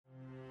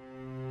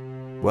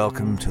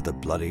Welcome to the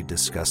Bloody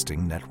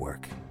Disgusting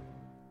Network.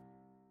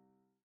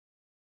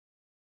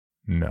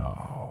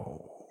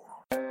 No.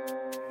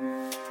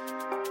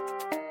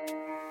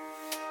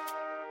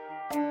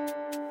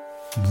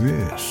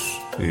 This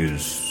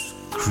is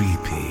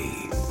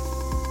Creepy,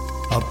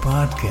 a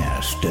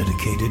podcast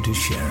dedicated to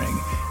sharing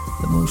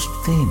the most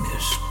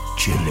famous,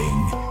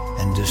 chilling,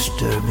 and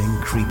disturbing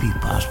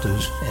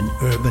creepypastas and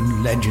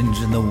urban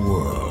legends in the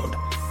world.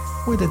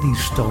 Whether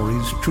these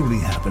stories truly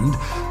happened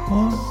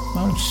or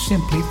are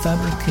simply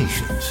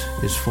fabrications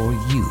is for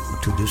you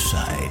to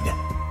decide.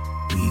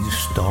 These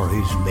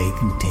stories may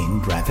contain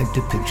graphic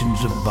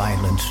depictions of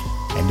violence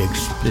and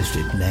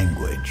explicit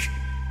language.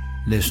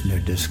 Listener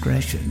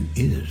discretion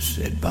is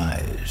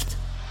advised.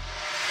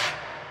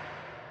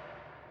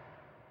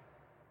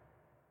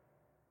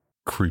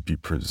 Creepy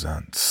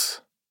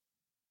presents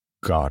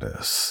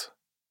Goddess,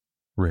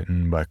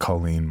 written by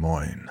Colleen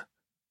Moyne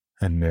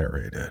and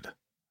narrated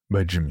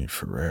by Jimmy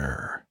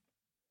Ferrer.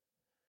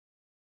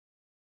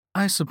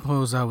 I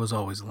suppose I was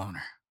always a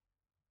loner.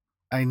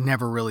 I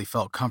never really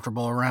felt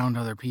comfortable around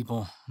other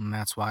people, and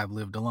that's why I've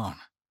lived alone.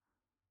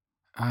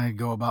 I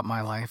go about my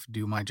life,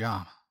 do my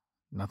job.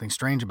 Nothing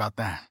strange about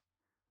that.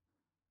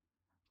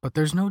 But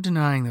there's no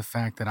denying the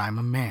fact that I'm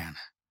a man,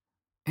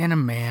 and a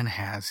man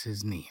has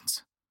his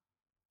needs.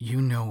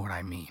 You know what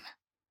I mean.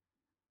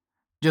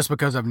 Just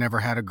because I've never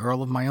had a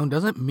girl of my own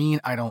doesn't mean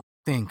I don't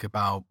think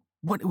about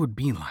what it would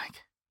be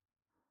like.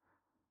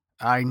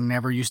 I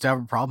never used to have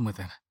a problem with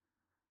it.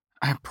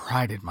 I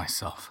prided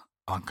myself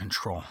on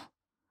control.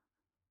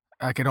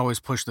 I could always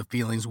push the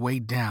feelings way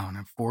down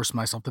and force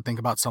myself to think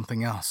about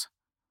something else.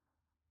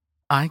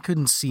 I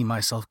couldn't see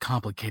myself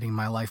complicating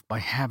my life by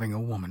having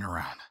a woman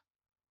around.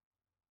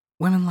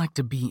 Women like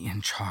to be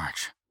in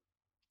charge,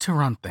 to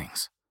run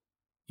things.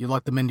 You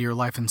let them into your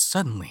life and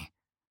suddenly,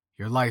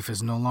 your life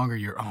is no longer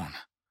your own.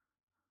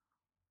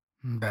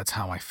 That's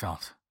how I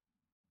felt,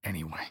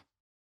 anyway.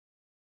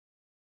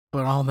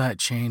 But all that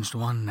changed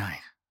one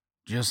night,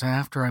 just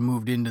after I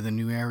moved into the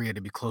new area to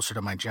be closer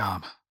to my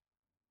job.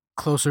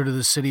 Closer to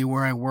the city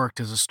where I worked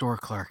as a store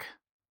clerk.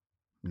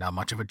 Not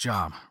much of a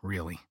job,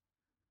 really.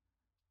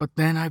 But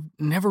then I've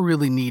never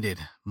really needed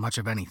much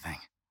of anything.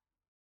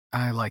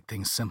 I like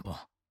things simple.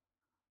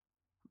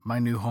 My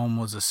new home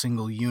was a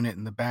single unit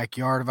in the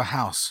backyard of a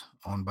house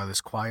owned by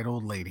this quiet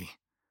old lady.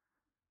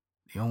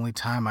 The only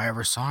time I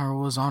ever saw her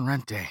was on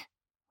rent day,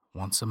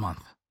 once a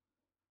month.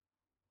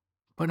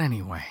 But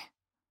anyway,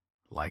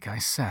 like I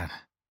said,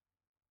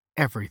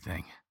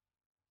 everything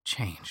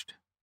changed.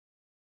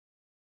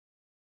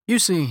 You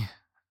see,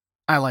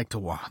 I like to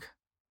walk.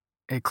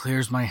 It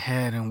clears my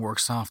head and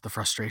works off the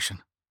frustration.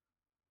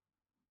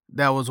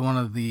 That was one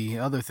of the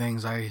other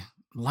things I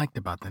liked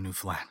about the new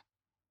flat.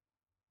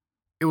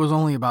 It was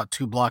only about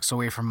 2 blocks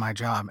away from my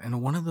job,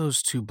 and one of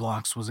those 2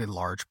 blocks was a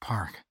large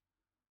park,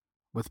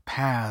 with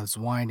paths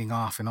winding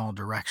off in all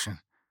directions,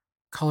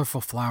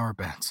 colorful flower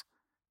beds,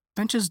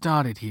 benches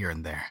dotted here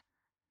and there,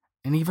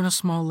 and even a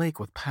small lake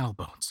with paddle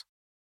boats.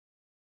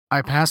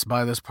 I passed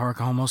by this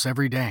park almost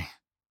every day,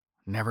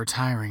 never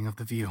tiring of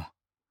the view,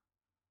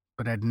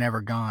 but had never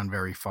gone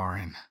very far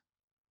in.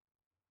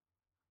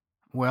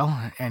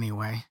 Well,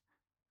 anyway,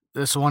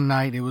 this one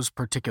night it was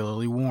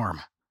particularly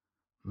warm,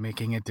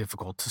 making it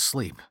difficult to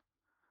sleep.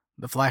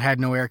 The flat had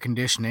no air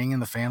conditioning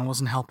and the fan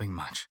wasn't helping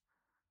much.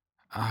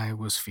 I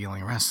was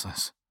feeling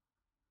restless.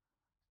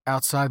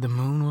 Outside the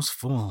moon was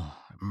full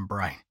and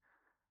bright,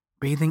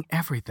 bathing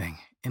everything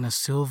in a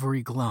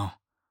silvery glow.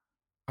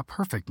 A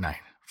perfect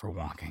night for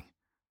walking.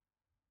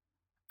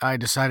 I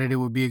decided it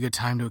would be a good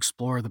time to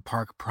explore the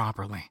park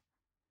properly,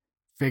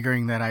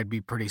 figuring that I'd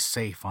be pretty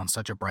safe on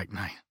such a bright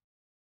night.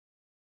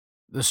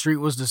 The street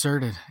was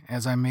deserted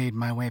as I made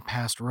my way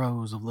past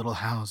rows of little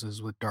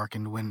houses with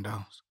darkened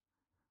windows.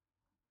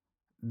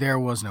 There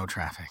was no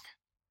traffic,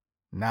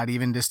 not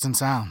even distant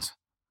sounds.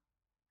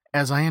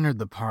 As I entered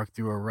the park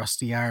through a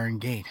rusty iron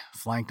gate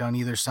flanked on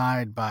either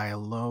side by a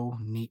low,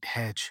 neat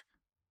hedge,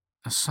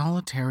 a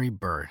solitary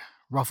bird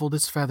ruffled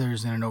its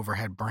feathers in an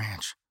overhead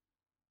branch,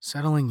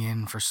 settling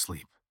in for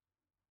sleep.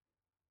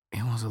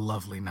 It was a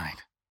lovely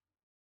night.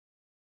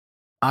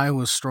 I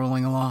was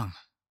strolling along,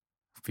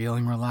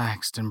 feeling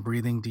relaxed and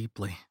breathing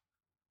deeply,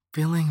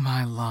 filling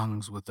my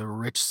lungs with the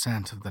rich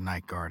scent of the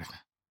night garden.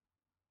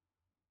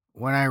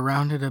 When I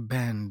rounded a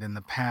bend in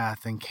the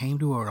path and came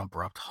to an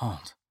abrupt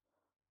halt,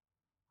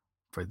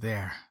 for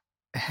there,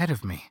 ahead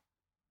of me,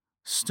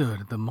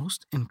 stood the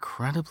most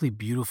incredibly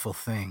beautiful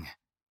thing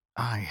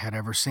I had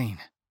ever seen.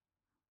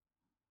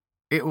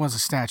 It was a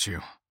statue,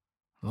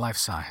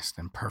 life-sized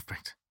and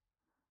perfect.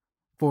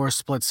 For a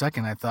split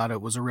second, I thought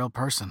it was a real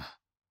person.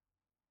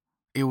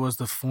 It was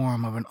the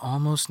form of an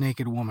almost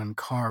naked woman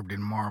carved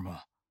in marble,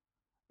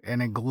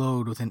 and it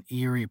glowed with an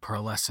eerie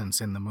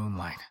pearlescence in the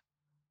moonlight.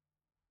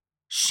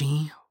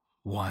 She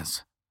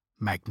was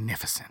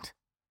magnificent.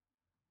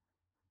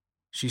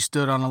 She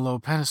stood on a low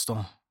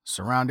pedestal,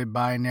 surrounded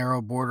by a narrow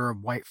border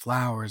of white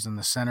flowers in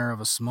the center of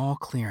a small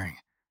clearing,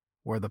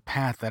 where the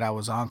path that I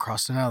was on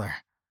crossed another.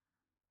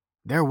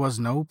 There was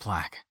no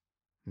plaque,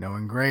 no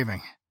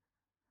engraving,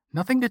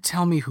 Nothing to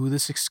tell me who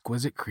this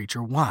exquisite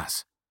creature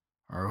was,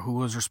 or who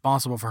was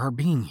responsible for her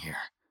being here.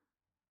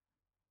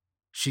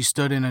 She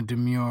stood in a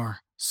demure,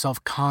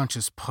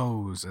 self-conscious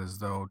pose as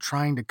though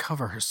trying to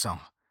cover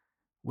herself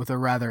with a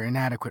rather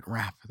inadequate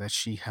wrap that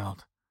she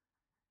held,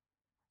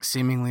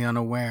 seemingly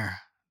unaware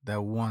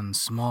that one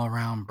small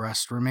round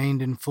breast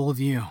remained in full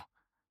view,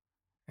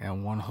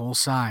 and one whole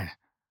side,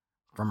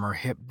 from her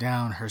hip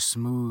down her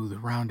smooth,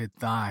 rounded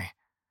thigh,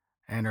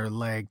 and her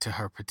leg to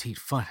her petite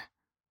foot,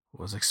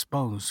 was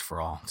exposed for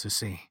all to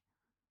see.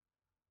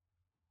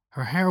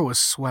 Her hair was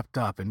swept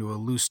up into a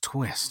loose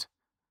twist,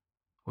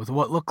 with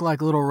what looked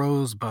like little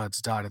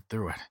rosebuds dotted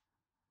through it,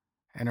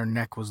 and her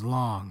neck was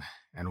long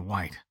and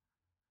white,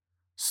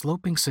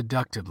 sloping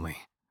seductively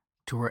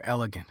to her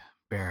elegant,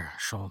 bare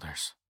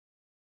shoulders.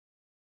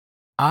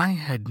 I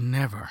had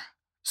never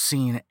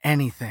seen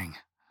anything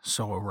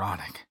so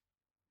erotic.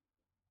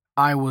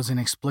 I was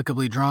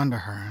inexplicably drawn to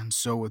her, and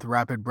so with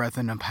rapid breath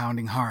and a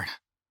pounding heart,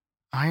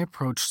 I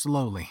approached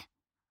slowly,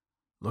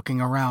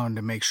 looking around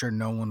to make sure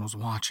no one was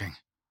watching.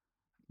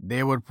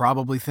 They would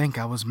probably think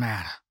I was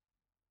mad,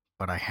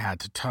 but I had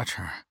to touch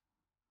her.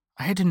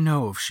 I had to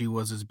know if she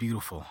was as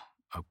beautiful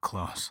up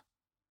close.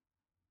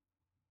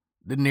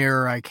 The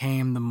nearer I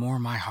came, the more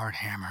my heart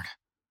hammered.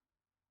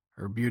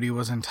 Her beauty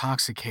was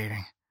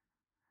intoxicating,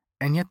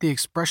 and yet the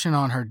expression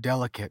on her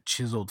delicate,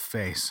 chiseled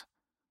face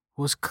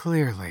was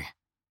clearly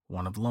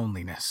one of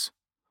loneliness,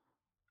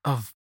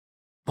 of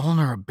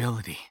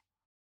vulnerability.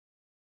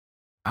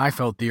 I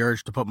felt the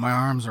urge to put my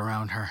arms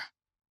around her,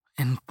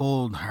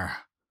 enfold her,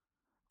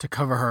 to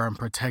cover her and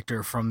protect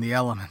her from the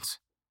elements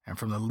and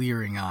from the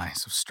leering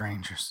eyes of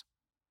strangers.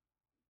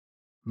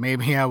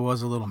 Maybe I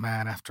was a little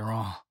mad after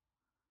all.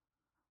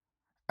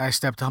 I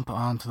stepped up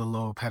onto the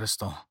low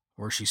pedestal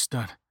where she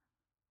stood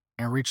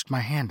and reached my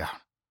hand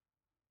out.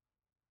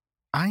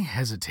 I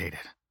hesitated.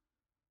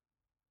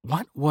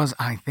 What was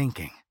I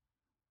thinking?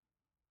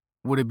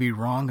 Would it be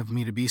wrong of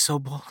me to be so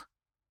bold?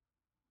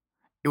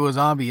 It was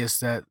obvious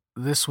that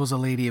this was a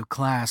lady of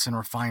class and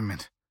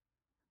refinement.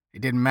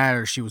 It didn't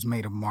matter she was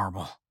made of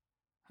marble.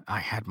 I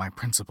had my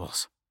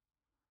principles.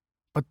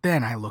 But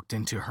then I looked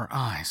into her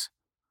eyes,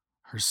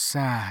 her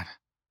sad,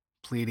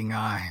 pleading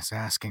eyes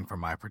asking for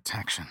my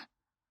protection,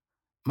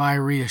 my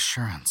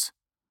reassurance.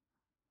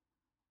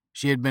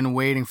 She had been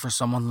waiting for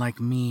someone like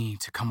me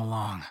to come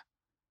along.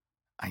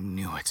 I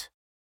knew it.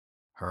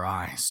 Her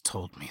eyes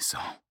told me so.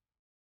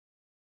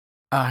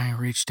 I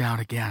reached out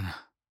again.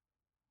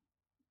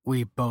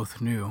 We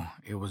both knew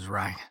it was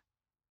right.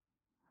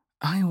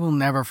 I will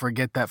never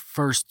forget that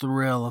first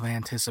thrill of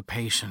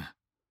anticipation.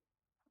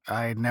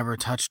 I had never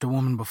touched a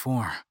woman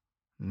before,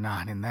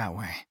 not in that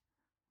way.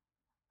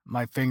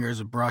 My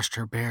fingers brushed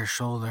her bare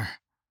shoulder,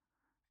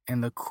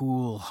 and the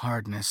cool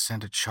hardness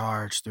sent a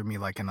charge through me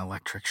like an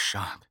electric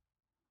shock.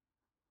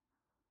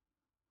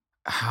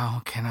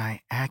 How can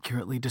I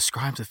accurately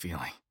describe the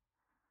feeling?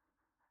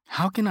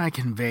 How can I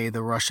convey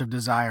the rush of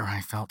desire I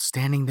felt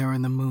standing there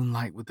in the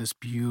moonlight with this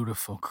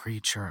beautiful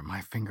creature at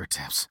my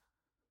fingertips?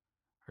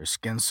 Her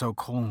skin so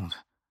cold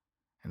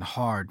and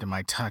hard to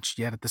my touch,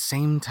 yet at the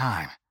same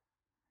time,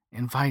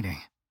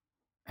 inviting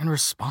and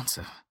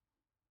responsive.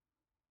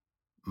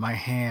 My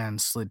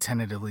hand slid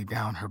tentatively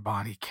down her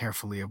body,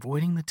 carefully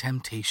avoiding the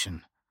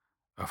temptation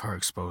of her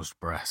exposed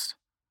breast.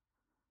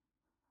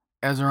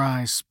 As her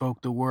eyes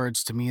spoke the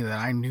words to me that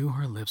I knew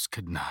her lips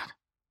could not.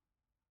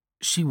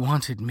 She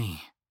wanted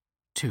me,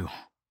 too.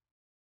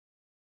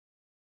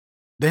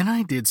 Then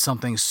I did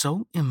something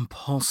so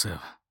impulsive,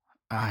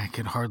 I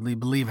could hardly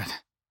believe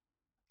it.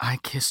 I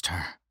kissed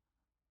her.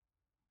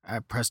 I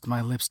pressed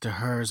my lips to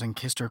hers and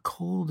kissed her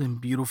cold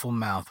and beautiful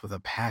mouth with a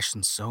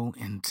passion so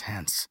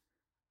intense,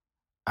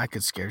 I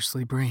could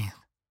scarcely breathe.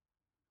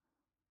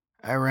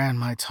 I ran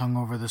my tongue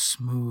over the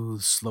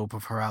smooth slope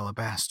of her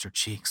alabaster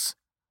cheeks,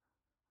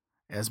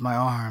 as my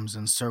arms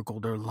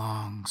encircled her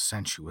long,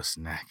 sensuous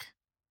neck.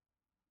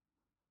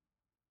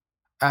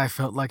 I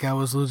felt like I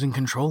was losing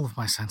control of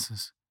my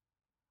senses.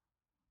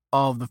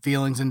 All of the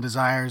feelings and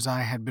desires I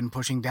had been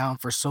pushing down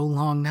for so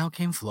long now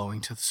came flowing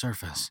to the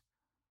surface.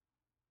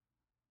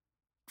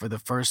 For the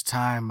first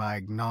time, I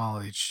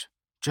acknowledged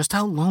just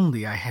how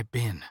lonely I had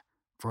been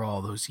for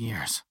all those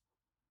years.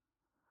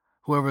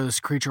 Whoever this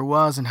creature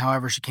was and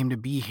however she came to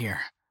be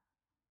here,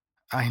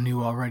 I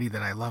knew already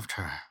that I loved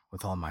her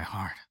with all my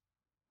heart.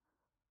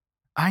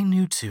 I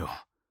knew, too,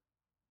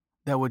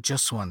 that with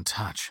just one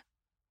touch,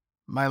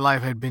 my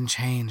life had been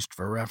changed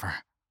forever.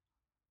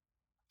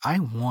 I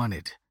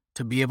wanted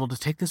to be able to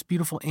take this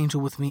beautiful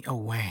angel with me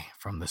away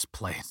from this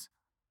place.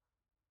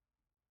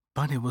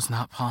 But it was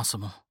not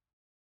possible.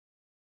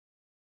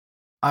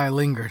 I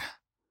lingered,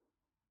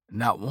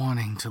 not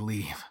wanting to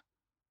leave,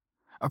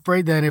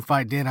 afraid that if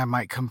I did, I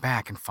might come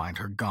back and find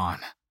her gone.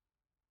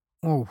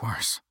 Or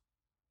worse,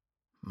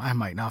 I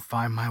might not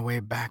find my way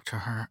back to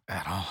her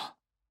at all.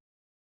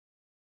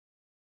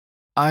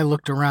 I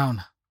looked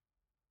around.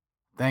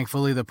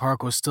 Thankfully, the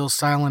park was still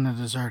silent and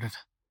deserted.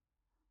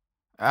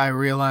 I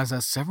realized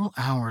that several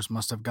hours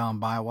must have gone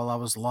by while I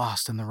was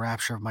lost in the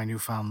rapture of my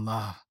newfound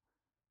love,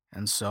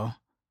 and so,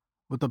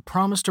 With the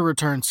promise to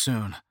return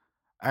soon,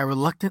 I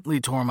reluctantly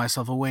tore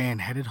myself away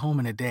and headed home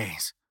in a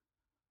daze.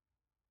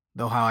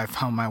 Though how I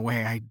found my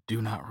way, I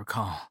do not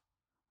recall.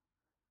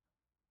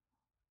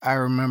 I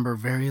remember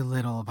very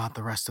little about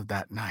the rest of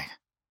that night.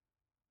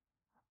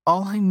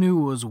 All I knew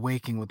was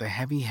waking with a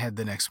heavy head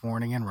the next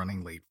morning and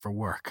running late for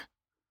work.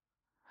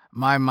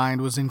 My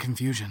mind was in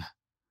confusion.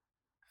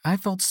 I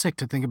felt sick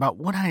to think about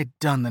what I had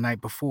done the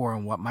night before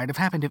and what might have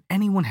happened if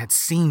anyone had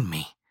seen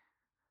me.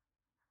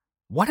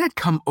 What had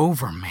come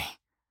over me?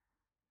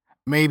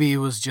 Maybe it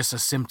was just a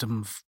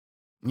symptom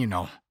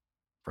of,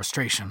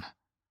 frustration.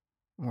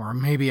 Or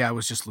maybe I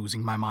was just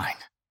losing my mind.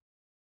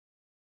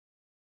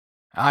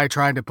 I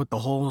tried to put the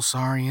whole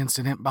sorry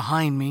incident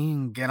behind me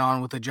and get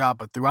on with the job,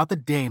 but throughout the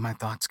day my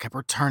thoughts kept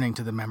returning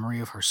to the memory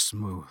of her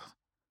smooth,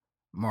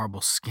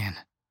 marble skin,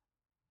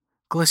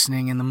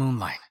 glistening in the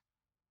moonlight,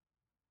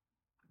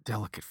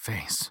 delicate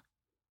face,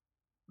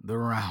 the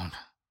round,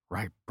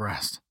 right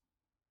breast.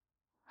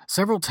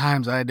 Several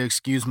times I had to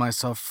excuse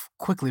myself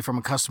quickly from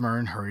a customer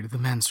and hurry to the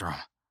men's room.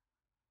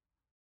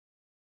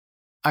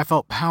 I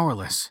felt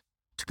powerless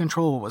to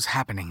control what was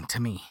happening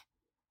to me,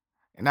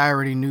 and I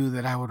already knew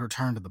that I would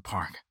return to the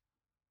park,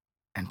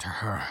 and to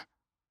her,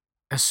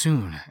 as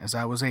soon as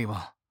I was able.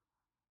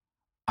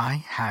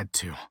 I had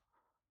to,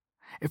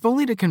 if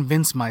only to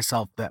convince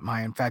myself that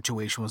my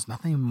infatuation was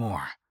nothing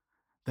more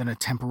than a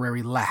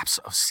temporary lapse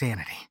of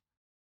sanity.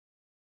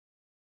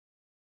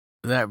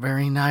 That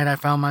very night I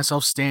found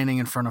myself standing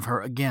in front of her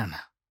again.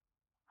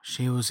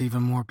 She was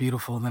even more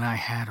beautiful than I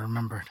had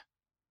remembered,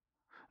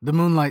 the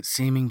moonlight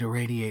seeming to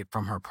radiate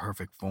from her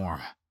perfect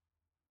form.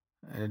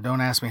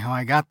 Don't ask me how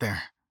I got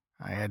there.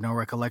 I had no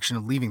recollection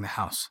of leaving the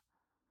house.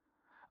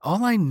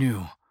 All I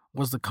knew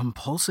was the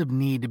compulsive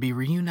need to be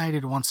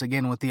reunited once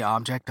again with the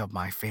object of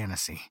my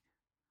fantasy.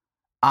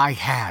 I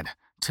had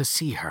to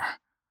see her,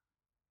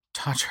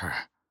 touch her,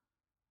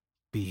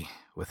 be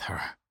with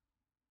her.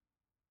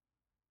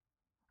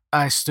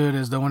 I stood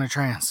as though in a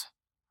trance,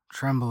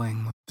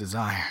 trembling with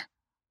desire.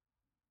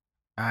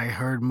 I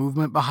heard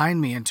movement behind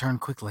me and turned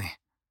quickly.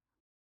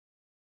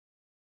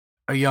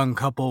 A young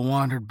couple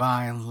wandered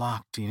by and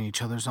locked in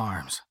each other's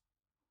arms.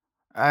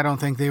 I don't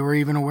think they were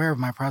even aware of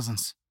my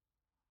presence.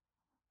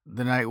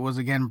 The night was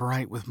again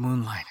bright with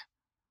moonlight,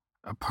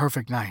 a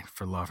perfect night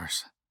for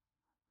lovers.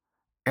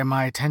 And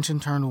my attention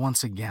turned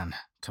once again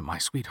to my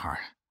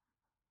sweetheart.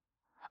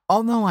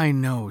 Although I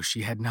know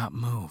she had not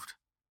moved,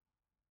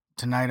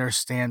 tonight our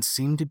stance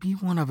seemed to be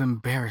one of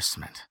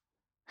embarrassment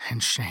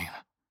and shame.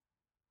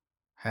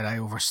 Had I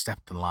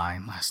overstepped the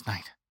line last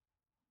night?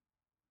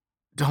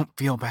 Don't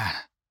feel bad,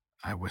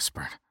 I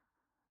whispered.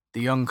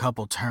 The young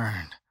couple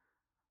turned,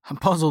 a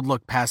puzzled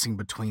look passing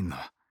between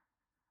them,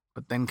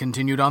 but then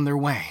continued on their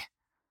way.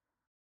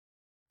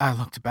 I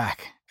looked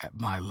back at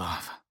my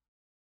love.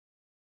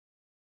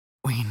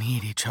 We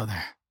need each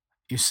other,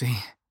 you see.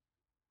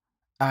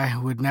 I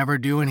would never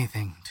do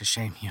anything to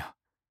shame you.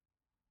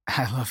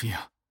 I love you.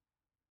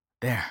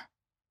 There,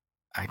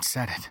 I'd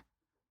said it.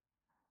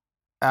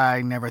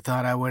 I never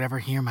thought I would ever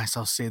hear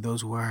myself say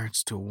those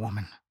words to a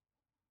woman.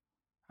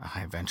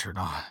 I ventured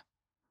on.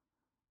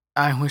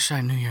 I wish I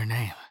knew your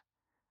name.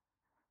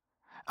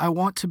 I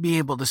want to be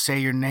able to say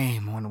your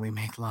name when we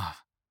make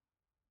love.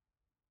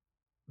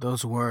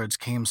 Those words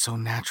came so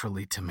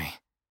naturally to me.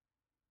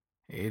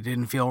 It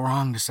didn't feel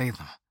wrong to say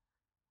them.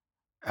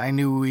 I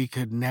knew we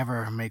could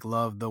never make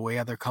love the way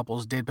other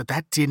couples did, but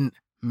that didn't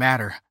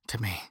matter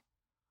to me.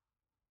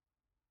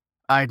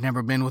 I'd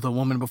never been with a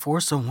woman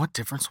before, so what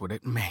difference would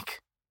it make?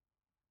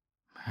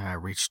 I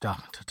reached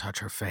up to touch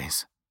her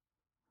face.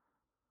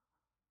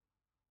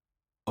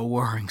 A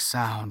whirring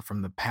sound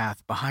from the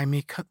path behind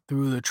me cut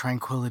through the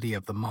tranquility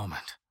of the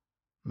moment,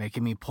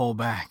 making me pull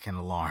back in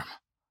alarm.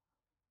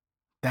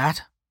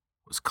 That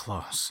was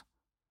close.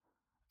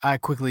 I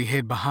quickly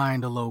hid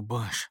behind a low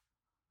bush.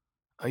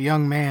 A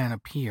young man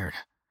appeared,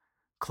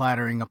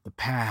 clattering up the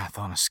path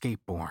on a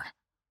skateboard,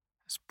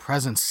 his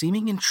presence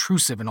seeming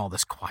intrusive in all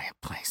this quiet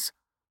place.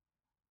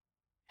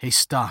 He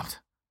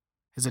stopped,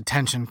 his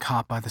attention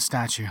caught by the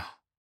statue.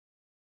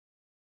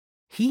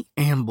 He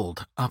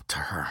ambled up to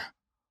her,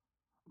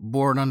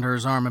 bore it under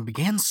his arm and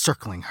began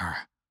circling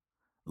her,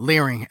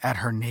 leering at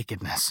her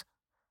nakedness.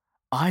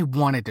 I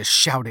wanted to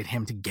shout at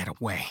him to get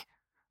away,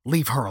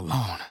 leave her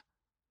alone.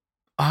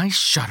 I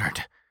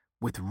shuddered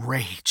with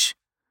rage.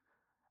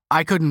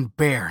 I couldn't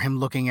bear him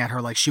looking at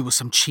her like she was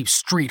some cheap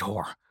street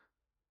whore.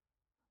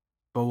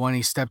 But when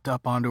he stepped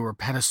up onto her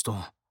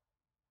pedestal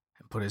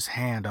and put his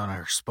hand on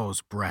her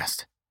exposed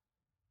breast,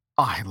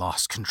 I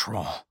lost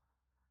control.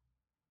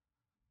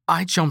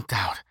 I jumped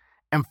out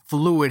and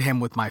flew at him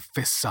with my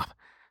fists up,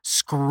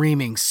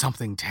 screaming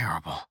something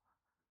terrible.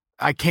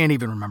 I can't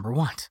even remember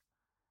what.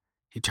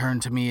 He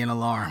turned to me in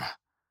alarm,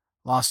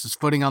 lost his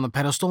footing on the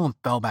pedestal, and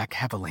fell back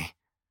heavily.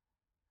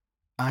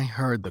 I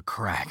heard the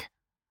crack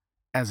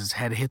as his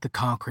head hit the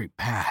concrete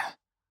pad.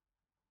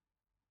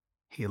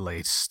 He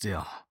lay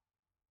still,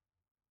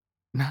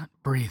 not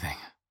breathing.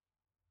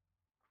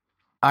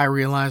 I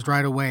realized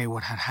right away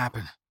what had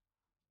happened,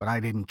 but I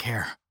didn't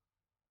care.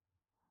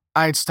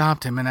 I'd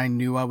stopped him, and I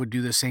knew I would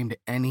do the same to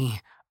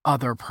any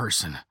other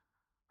person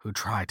who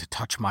tried to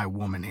touch my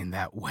woman in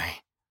that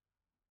way.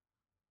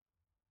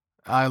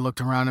 I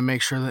looked around to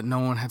make sure that no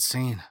one had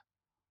seen.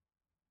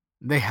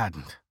 They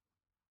hadn't.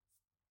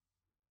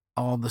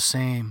 All the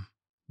same,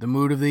 the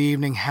mood of the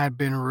evening had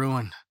been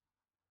ruined.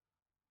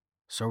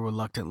 So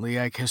reluctantly,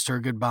 I kissed her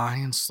goodbye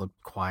and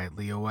slipped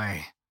quietly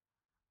away,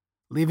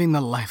 leaving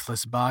the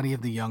lifeless body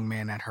of the young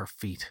man at her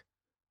feet,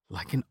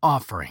 like an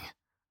offering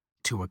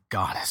to a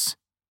goddess.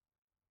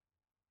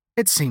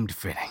 It seemed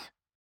fitting.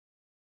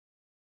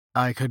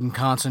 I couldn't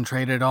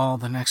concentrate at all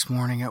the next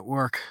morning at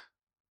work.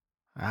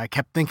 I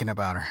kept thinking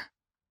about her.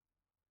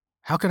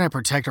 How could I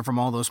protect her from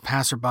all those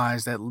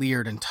passerbys that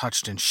leered and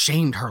touched and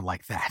shamed her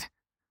like that?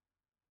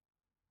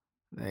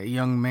 The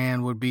young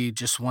man would be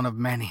just one of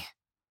many.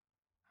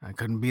 I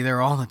couldn't be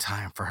there all the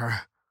time for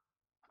her.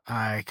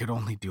 I could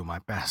only do my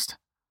best.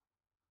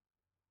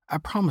 I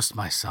promised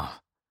myself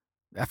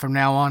that from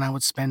now on I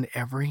would spend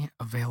every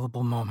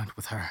available moment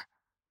with her.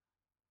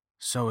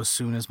 So as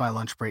soon as my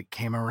lunch break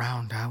came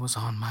around, I was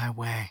on my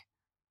way.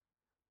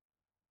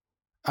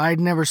 I'd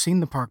never seen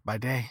the park by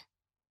day,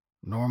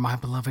 nor my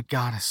beloved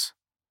goddess.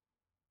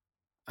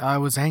 I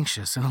was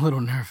anxious and a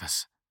little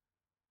nervous.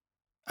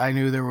 I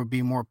knew there would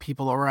be more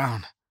people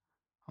around,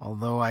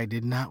 although I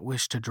did not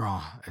wish to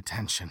draw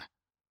attention.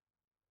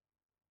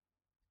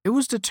 It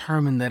was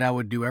determined that I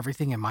would do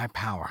everything in my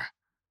power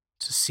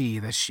to see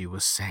that she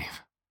was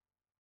safe.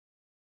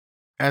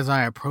 As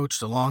I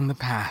approached along the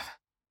path,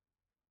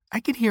 I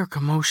could hear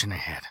commotion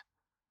ahead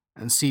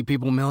and see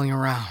people milling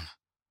around.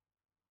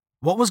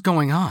 What was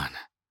going on?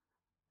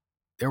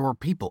 There were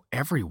people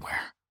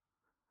everywhere,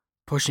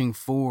 pushing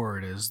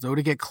forward as though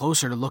to get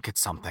closer to look at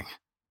something.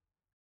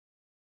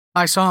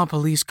 I saw a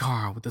police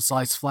car with its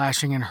lights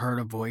flashing and heard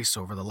a voice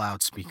over the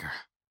loudspeaker.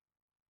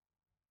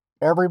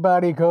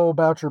 "Everybody go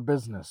about your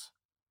business.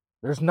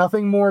 There's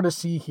nothing more to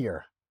see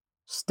here.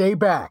 Stay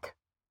back.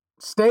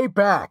 Stay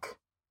back."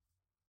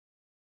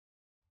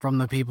 From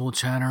the people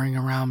chattering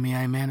around me,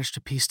 I managed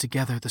to piece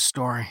together the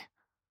story.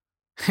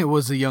 It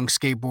was the young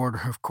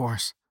skateboarder, of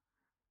course.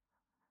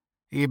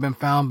 He had been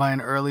found by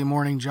an early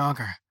morning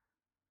jogger.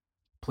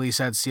 Police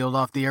had sealed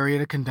off the area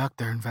to conduct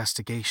their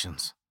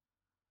investigations,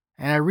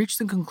 and I reached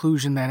the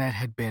conclusion that it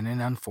had been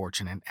an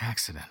unfortunate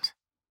accident.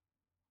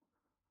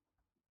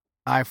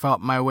 I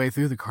fought my way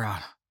through the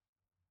crowd,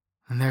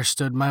 and there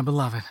stood my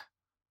beloved,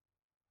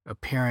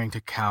 appearing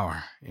to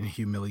cower in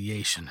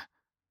humiliation,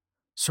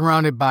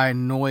 surrounded by a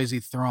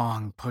noisy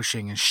throng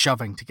pushing and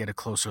shoving to get a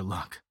closer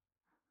look.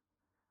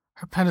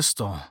 Her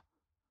pedestal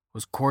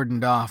was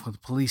cordoned off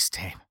with police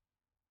tape,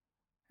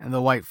 and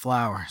the white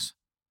flowers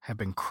had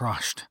been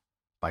crushed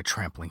by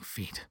trampling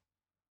feet.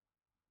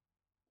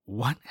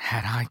 What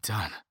had I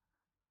done?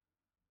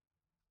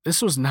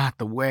 This was not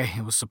the way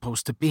it was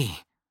supposed to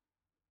be.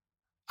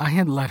 I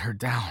had let her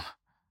down.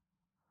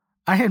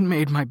 I had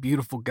made my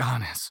beautiful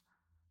goddess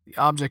the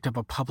object of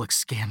a public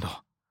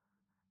scandal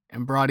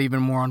and brought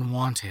even more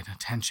unwanted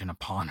attention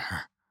upon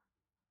her.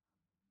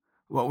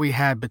 What we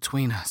had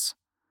between us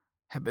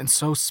had been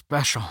so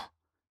special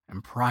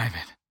and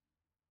private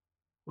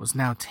was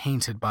now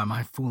tainted by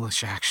my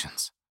foolish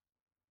actions.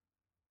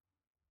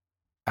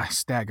 I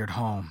staggered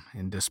home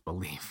in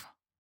disbelief.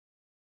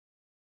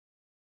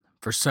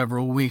 For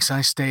several weeks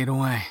I stayed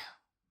away.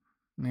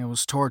 It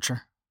was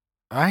torture.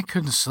 I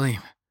couldn't sleep.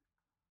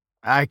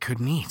 I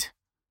couldn't eat.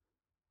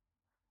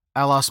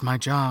 I lost my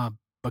job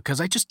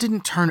because I just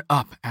didn't turn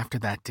up after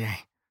that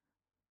day.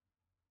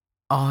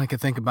 All I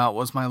could think about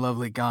was my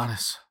lovely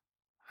goddess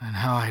and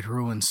how I'd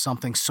ruined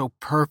something so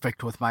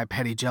perfect with my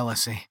petty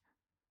jealousy.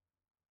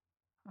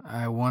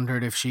 I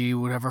wondered if she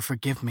would ever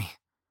forgive me,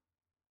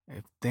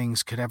 if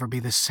things could ever be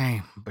the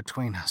same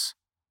between us.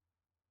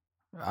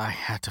 I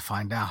had to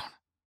find out.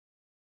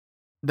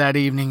 That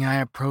evening I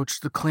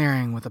approached the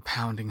clearing with a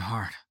pounding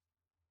heart.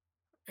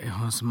 It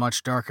was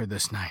much darker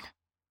this night.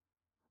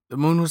 The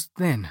moon was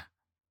thin,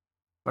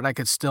 but I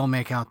could still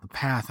make out the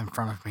path in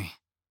front of me.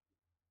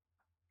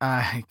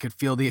 I could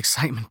feel the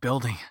excitement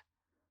building.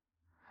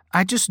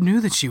 I just knew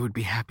that she would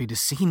be happy to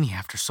see me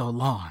after so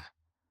long.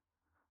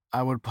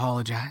 I would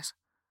apologize,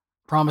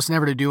 promise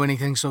never to do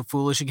anything so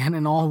foolish again,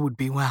 and all would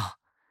be well.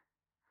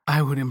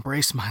 I would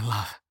embrace my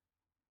love,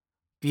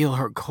 feel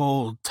her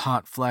cold,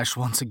 taut flesh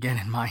once again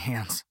in my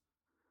hands.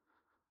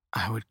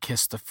 I would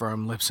kiss the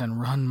firm lips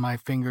and run my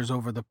fingers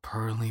over the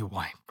pearly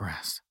white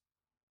breast.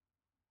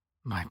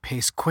 My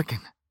pace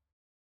quickened.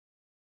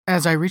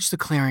 As I reached the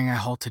clearing, I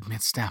halted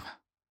mid-step.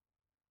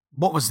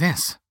 What was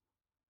this?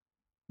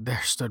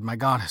 There stood my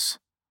goddess,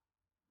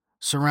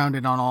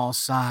 surrounded on all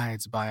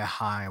sides by a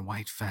high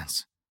white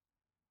fence,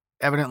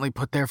 evidently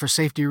put there for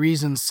safety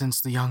reasons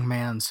since the young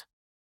man's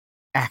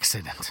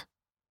accident.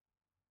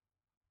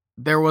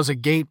 There was a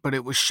gate, but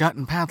it was shut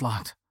and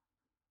padlocked.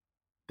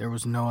 There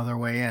was no other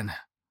way in.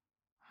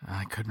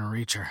 I couldn't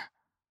reach her.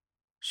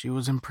 She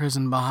was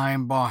imprisoned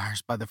behind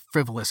bars by the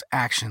frivolous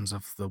actions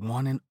of the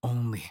one and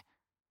only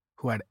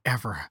who had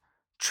ever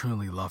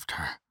truly loved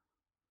her.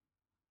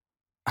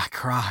 I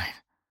cried.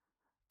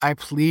 I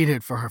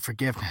pleaded for her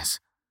forgiveness,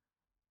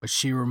 but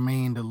she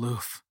remained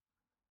aloof,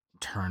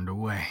 turned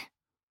away,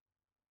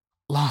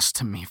 lost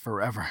to me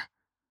forever.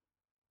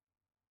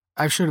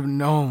 I should have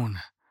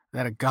known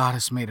that a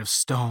goddess made of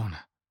stone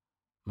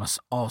must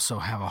also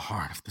have a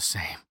heart of the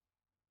same.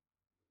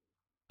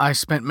 I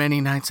spent many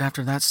nights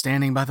after that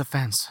standing by the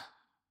fence,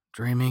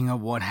 dreaming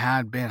of what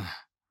had been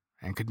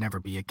and could never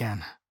be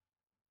again,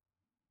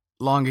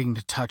 longing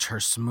to touch her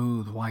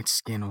smooth white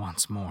skin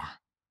once more,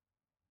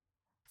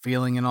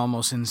 feeling an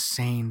almost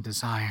insane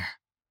desire.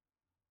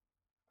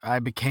 I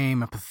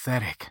became a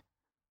pathetic,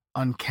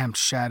 unkempt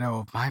shadow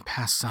of my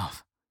past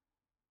self.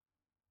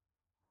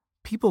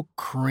 People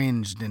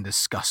cringed in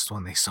disgust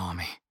when they saw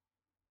me.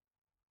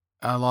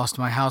 I lost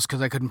my house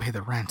because I couldn't pay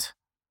the rent.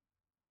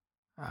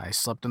 I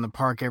slept in the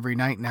park every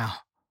night now,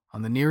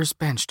 on the nearest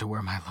bench to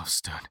where my love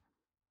stood.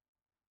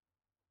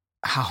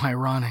 How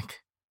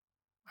ironic.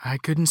 I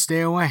couldn't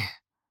stay away.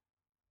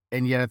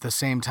 And yet at the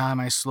same time,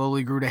 I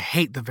slowly grew to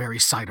hate the very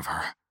sight of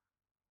her.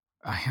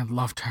 I had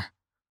loved her,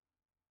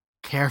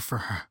 cared for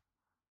her,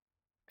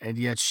 and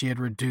yet she had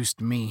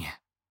reduced me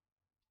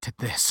to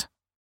this.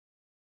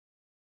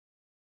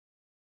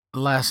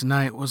 Last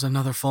night was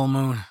another full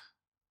moon.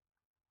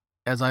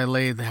 As I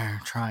lay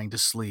there trying to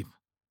sleep,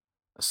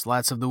 the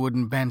slats of the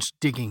wooden bench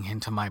digging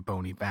into my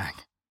bony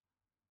back,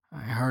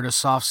 I heard a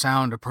soft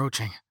sound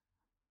approaching.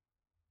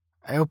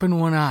 I opened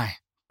one eye,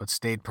 but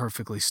stayed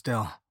perfectly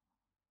still.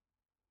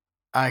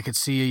 I could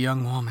see a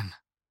young woman,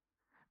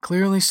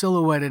 clearly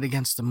silhouetted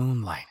against the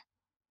moonlight.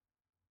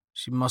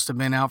 She must have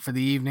been out for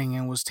the evening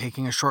and was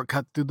taking a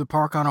shortcut through the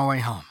park on her way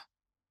home.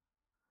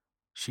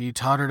 She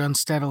tottered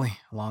unsteadily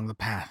along the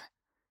path,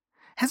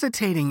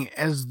 hesitating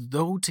as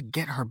though to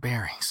get her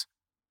bearings.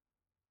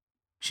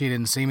 She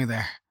didn't see me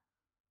there,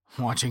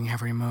 watching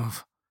every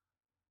move.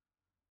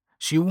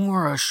 She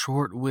wore a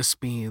short,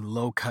 wispy,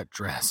 low-cut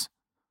dress,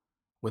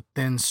 with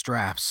thin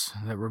straps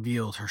that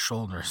revealed her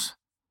shoulders.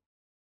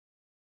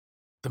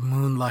 The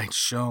moonlight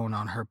shone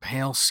on her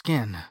pale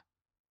skin,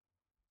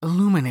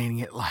 illuminating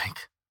it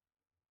like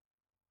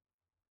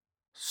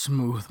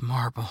smooth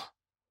marble.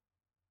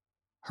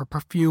 Her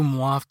perfume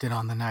wafted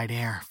on the night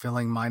air,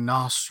 filling my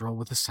nostril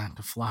with the scent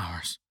of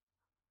flowers.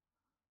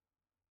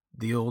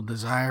 The old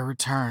desire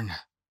returned.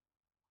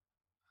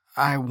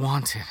 I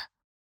wanted,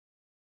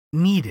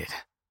 needed,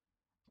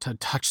 to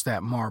touch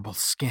that marble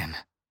skin.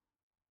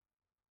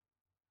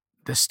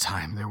 This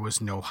time there was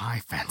no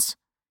high fence,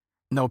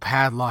 no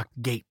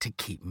padlocked gate to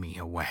keep me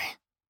away.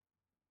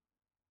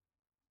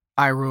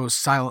 I rose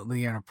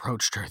silently and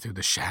approached her through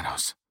the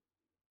shadows.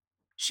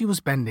 She was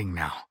bending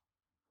now,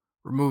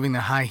 removing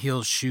the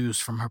high-heeled shoes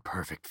from her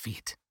perfect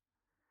feet.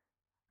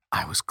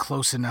 I was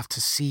close enough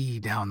to see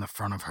down the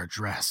front of her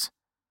dress,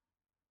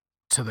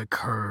 to the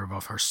curve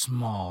of her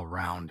small,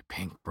 round,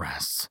 pink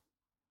breasts.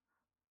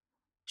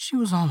 She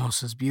was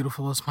almost as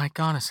beautiful as my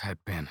goddess had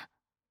been,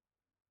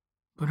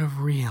 but of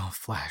real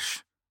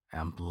flesh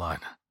and blood.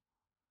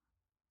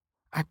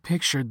 I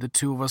pictured the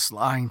two of us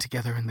lying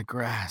together in the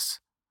grass,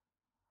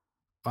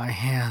 my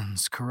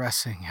hands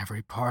caressing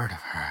every part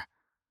of her,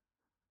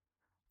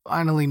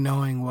 finally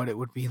knowing what it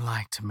would be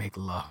like to make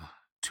love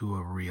to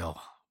a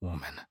real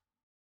woman.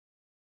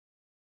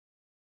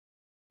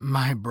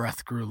 My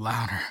breath grew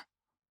louder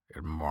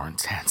and more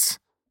intense.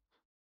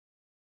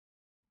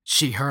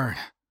 She heard.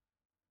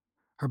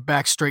 Her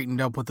back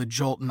straightened up with a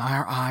jolt and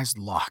our eyes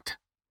locked.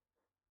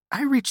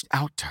 I reached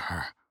out to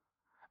her.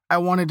 I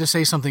wanted to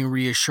say something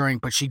reassuring,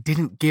 but she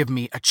didn't give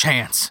me a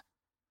chance.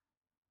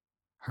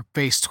 Her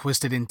face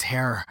twisted in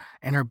terror,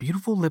 and her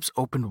beautiful lips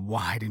opened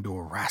wide into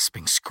a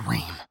rasping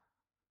scream.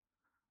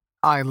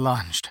 I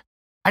lunged.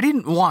 I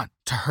didn't want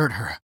to hurt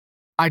her.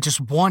 I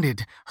just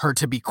wanted her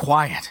to be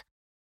quiet.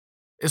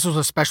 This was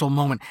a special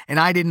moment, and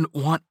I didn't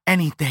want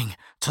anything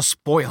to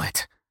spoil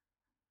it.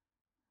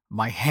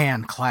 My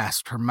hand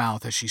clasped her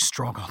mouth as she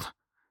struggled,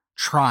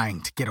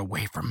 trying to get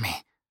away from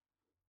me.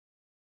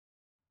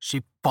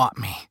 She fought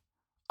me.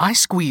 I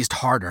squeezed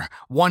harder,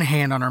 one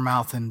hand on her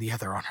mouth and the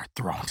other on her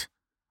throat.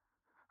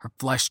 Her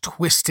flesh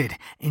twisted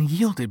and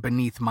yielded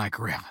beneath my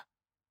grip.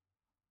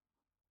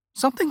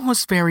 Something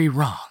was very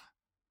wrong.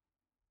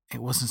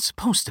 It wasn't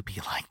supposed to be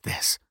like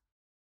this.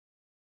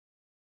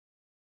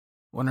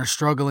 When her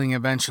struggling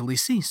eventually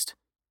ceased,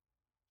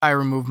 I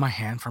removed my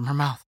hand from her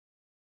mouth.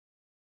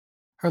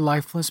 Her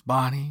lifeless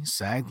body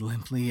sagged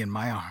limply in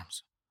my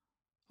arms,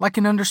 like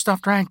an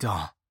understuffed rag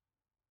doll.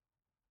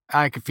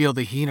 I could feel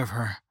the heat of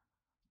her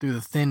through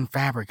the thin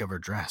fabric of her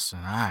dress,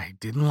 and I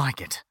didn't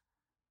like it.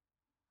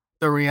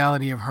 The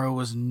reality of her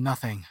was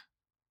nothing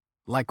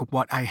like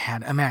what I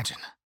had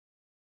imagined.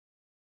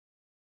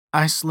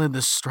 I slid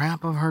the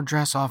strap of her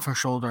dress off her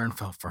shoulder and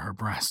felt for her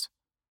breast.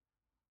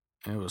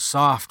 It was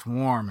soft,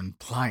 warm, and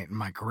pliant in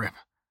my grip.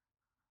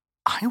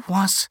 I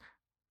was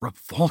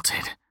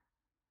revolted.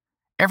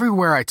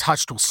 Everywhere I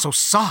touched was so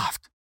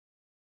soft.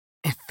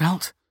 It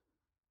felt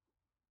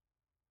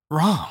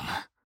wrong.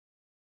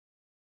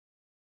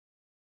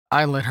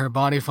 I let her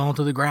body fall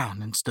to the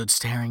ground and stood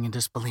staring in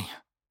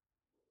disbelief.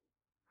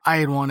 I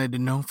had wanted to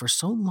know for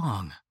so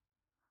long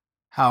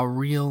how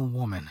real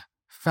woman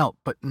felt,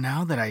 but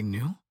now that I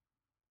knew,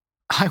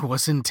 I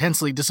was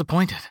intensely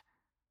disappointed.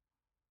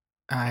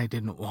 I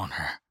didn't want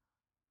her.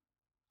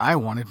 I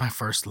wanted my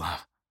first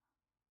love.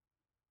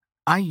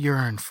 I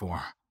yearned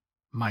for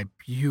my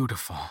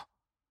beautiful,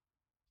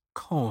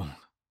 cold,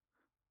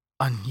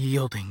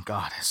 unyielding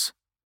goddess.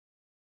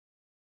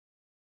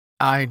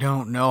 I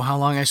don't know how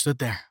long I stood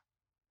there.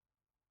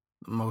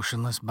 The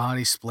motionless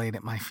body splayed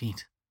at my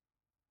feet.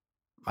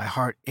 My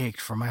heart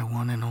ached for my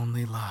one and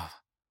only love,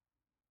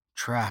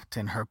 trapped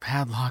in her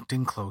padlocked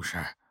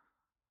enclosure.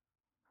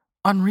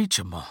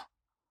 Unreachable,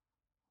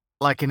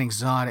 like an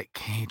exotic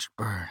caged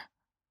bird.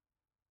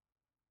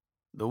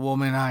 The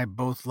woman I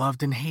both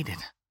loved and hated,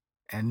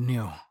 and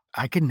knew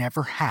I could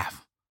never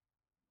have.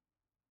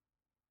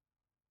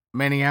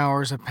 Many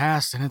hours have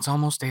passed and it's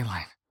almost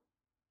daylight.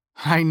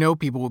 I know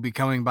people will be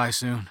coming by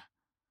soon.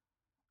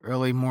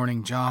 Early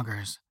morning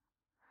joggers,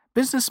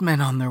 businessmen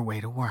on their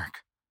way to work,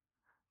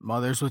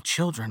 mothers with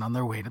children on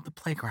their way to the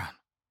playground.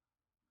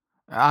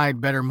 I'd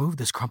better move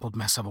this crumpled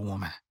mess of a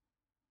woman.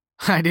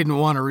 I didn't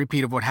want a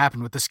repeat of what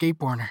happened with the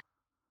skateboarder.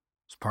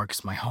 This park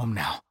is my home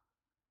now.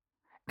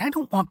 And I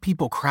don't want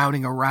people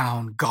crowding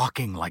around,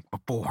 gawking like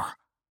before.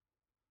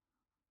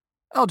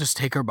 I'll just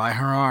take her by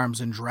her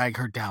arms and drag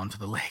her down to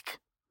the lake,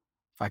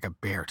 if I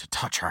could bear to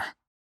touch her.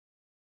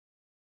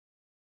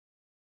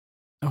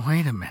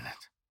 Wait a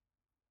minute.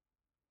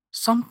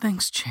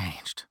 Something's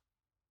changed.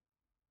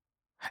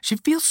 She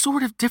feels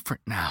sort of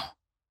different now.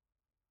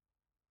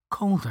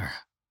 Colder.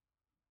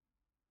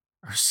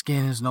 Her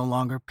skin is no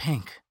longer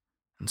pink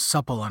and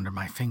supple under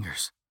my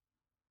fingers.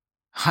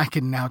 I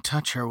can now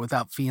touch her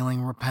without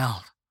feeling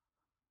repelled.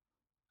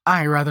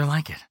 I rather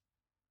like it.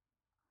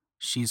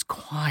 She's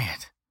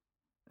quiet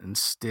and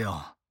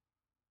still.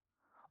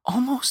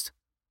 Almost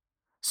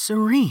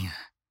serene,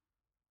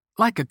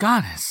 like a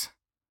goddess.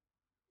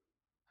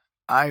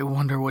 I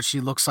wonder what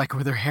she looks like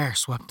with her hair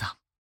swept up.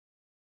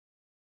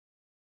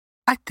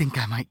 I think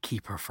I might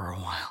keep her for a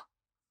while.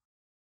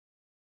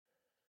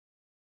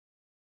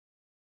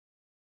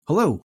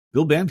 Hello,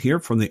 Bill Band here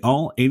from the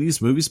All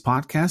 80s Movies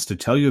podcast to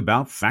tell you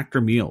about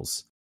Factor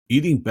meals.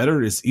 Eating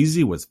better is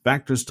easy with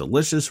Factor's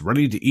delicious,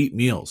 ready-to-eat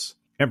meals.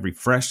 Every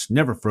fresh,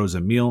 never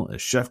frozen meal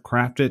is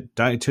chef-crafted,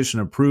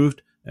 dietitian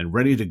approved, and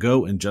ready to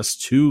go in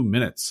just 2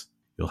 minutes.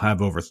 You'll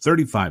have over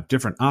 35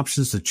 different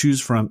options to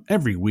choose from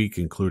every week,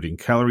 including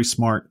Calorie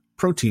Smart,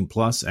 Protein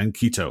Plus, and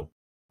Keto.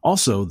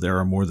 Also, there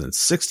are more than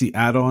 60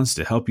 add-ons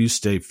to help you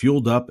stay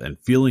fueled up and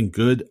feeling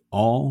good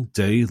all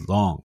day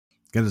long.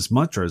 Get as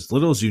much or as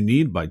little as you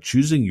need by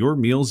choosing your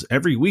meals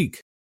every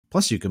week.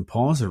 Plus, you can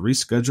pause or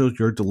reschedule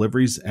your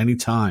deliveries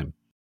anytime.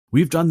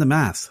 We've done the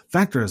math.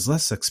 Factor is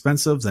less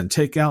expensive than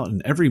takeout,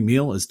 and every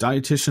meal is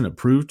dietitian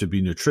approved to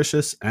be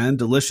nutritious and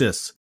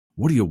delicious.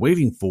 What are you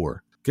waiting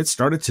for? Get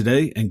started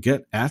today and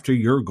get after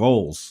your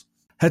goals.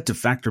 Head to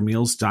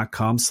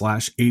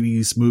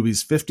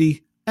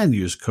factormeals.com/80smovies50 and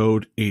use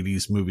code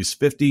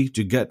 80smovies50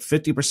 to get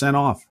 50%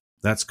 off.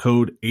 That's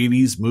code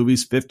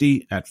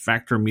 80smovies50 at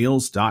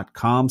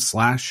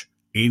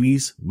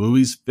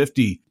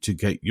factormeals.com/80smovies50 to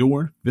get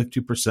your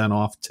 50%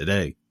 off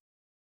today.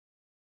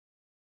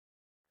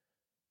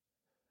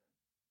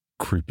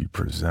 Creepy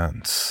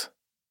presents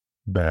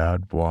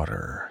Bad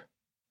Water,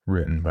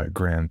 written by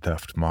Grand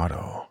Theft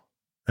Motto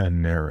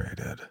and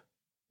narrated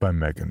by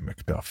Megan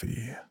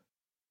McDuffie.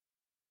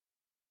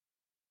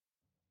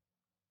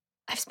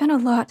 I've spent a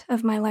lot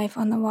of my life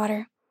on the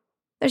water.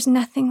 There's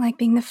nothing like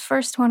being the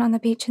first one on the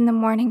beach in the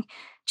morning,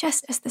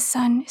 just as the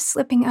sun is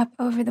slipping up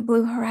over the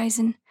blue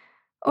horizon,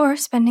 or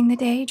spending the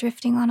day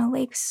drifting on a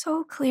lake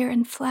so clear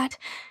and flat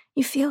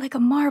you feel like a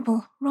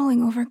marble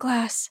rolling over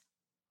glass.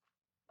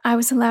 I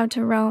was allowed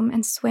to roam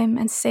and swim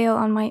and sail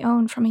on my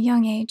own from a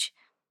young age.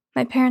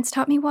 My parents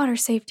taught me water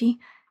safety,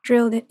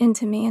 drilled it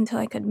into me until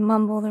I could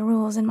mumble the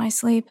rules in my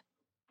sleep.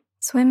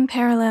 Swim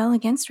parallel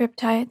against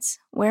riptides,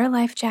 wear a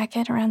life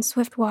jacket around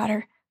swift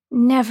water,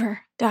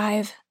 never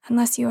dive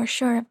unless you are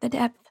sure of the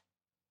depth.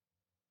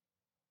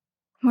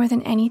 More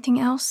than anything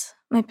else,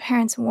 my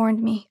parents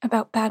warned me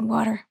about bad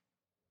water.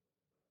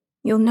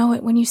 You'll know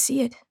it when you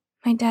see it,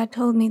 my dad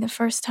told me the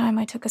first time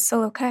I took a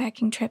solo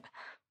kayaking trip.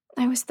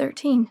 I was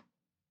 13.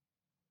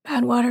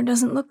 Bad water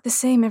doesn't look the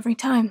same every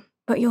time,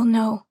 but you'll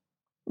know.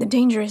 The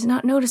danger is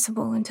not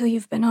noticeable until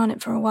you've been on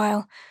it for a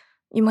while.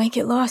 You might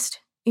get lost,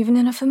 even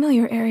in a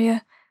familiar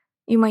area.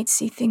 You might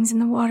see things in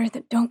the water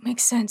that don't make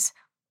sense.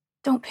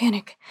 Don't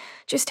panic.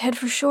 Just head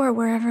for shore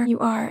wherever you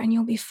are and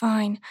you'll be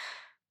fine.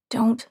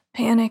 Don't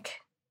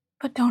panic,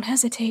 but don't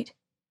hesitate.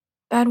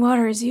 Bad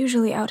water is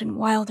usually out in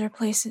wilder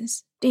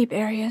places, deep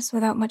areas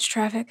without much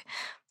traffic.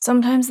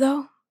 Sometimes,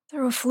 though,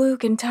 through a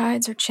fluke in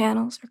tides or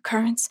channels or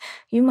currents,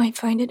 you might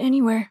find it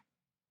anywhere.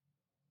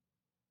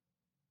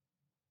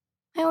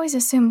 I always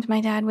assumed my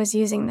dad was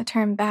using the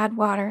term bad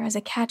water as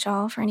a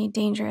catch-all for any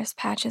dangerous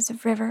patches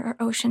of river or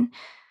ocean.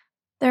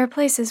 There are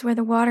places where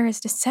the water is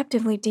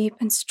deceptively deep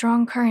and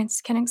strong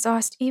currents can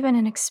exhaust even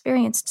an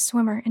experienced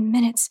swimmer in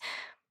minutes.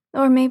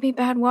 Or maybe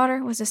bad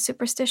water was a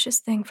superstitious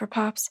thing for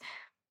Pops.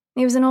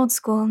 He was an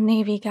old-school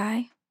Navy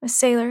guy, a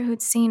sailor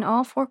who'd seen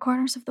all 4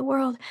 corners of the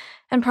world,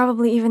 and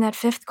probably even that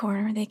 5th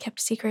corner they kept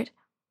secret.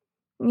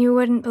 You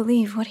wouldn't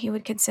believe what he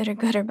would consider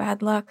good or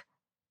bad luck.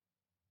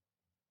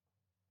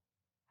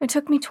 It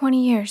took me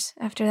 20 years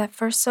after that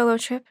first solo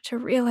trip to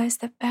realize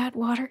that bad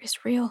water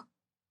is real.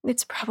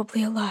 It's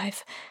probably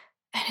alive,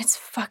 and it's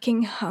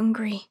fucking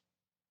hungry.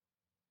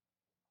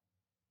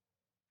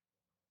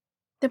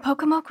 The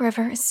Pocomoke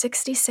River is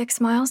 66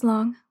 miles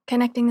long,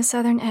 connecting the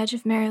southern edge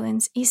of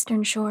Maryland's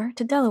eastern shore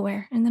to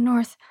Delaware in the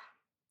north.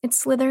 It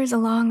slithers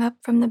along up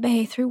from the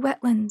bay through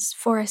wetlands,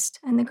 forest,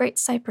 and the Great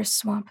Cypress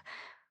Swamp.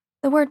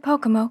 The word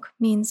Pocomoke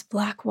means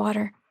black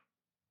water.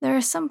 There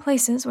are some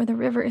places where the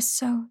river is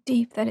so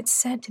deep that it's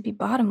said to be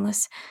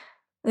bottomless.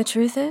 The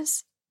truth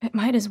is, it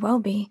might as well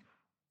be.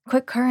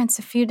 Quick currents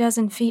a few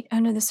dozen feet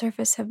under the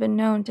surface have been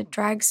known to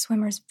drag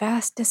swimmers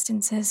vast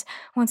distances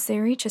once they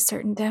reach a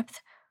certain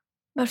depth.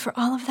 But for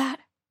all of that,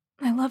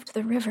 I loved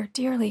the river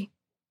dearly.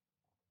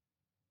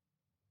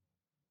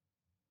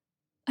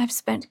 I've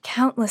spent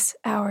countless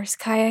hours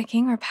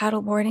kayaking or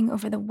paddleboarding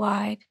over the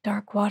wide,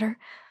 dark water.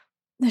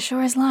 The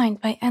shore is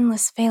lined by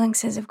endless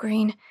phalanxes of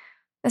green.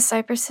 The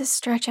cypresses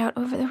stretch out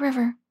over the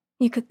river.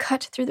 You could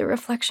cut through the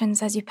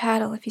reflections as you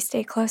paddle if you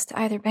stay close to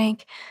either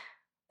bank.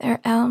 There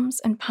are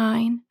elms and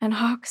pine and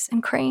hawks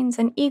and cranes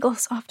and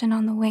eagles often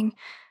on the wing.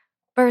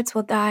 Birds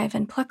will dive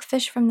and pluck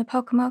fish from the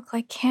Pocomoke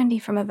like candy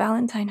from a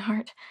Valentine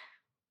heart.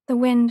 The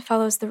wind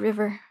follows the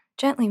river,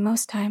 gently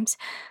most times,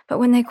 but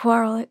when they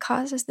quarrel, it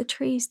causes the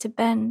trees to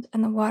bend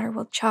and the water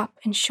will chop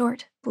in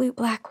short,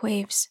 blue-black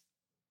waves.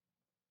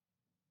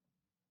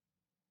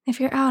 If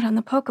you're out on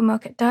the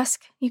Pocomoke at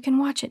dusk, you can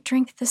watch it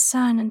drink the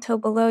sun until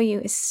below you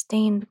is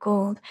stained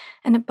gold,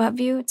 and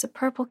above you it's a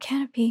purple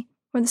canopy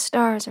where the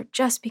stars are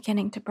just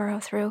beginning to burrow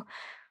through.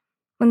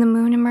 When the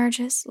moon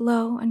emerges,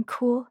 low and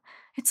cool,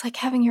 it's like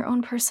having your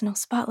own personal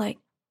spotlight.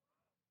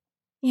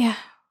 Yeah,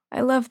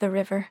 I love the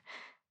river.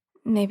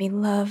 Maybe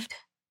loved,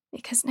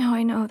 because now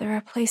I know there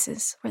are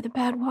places where the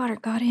bad water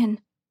got in.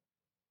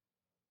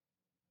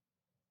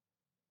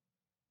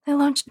 I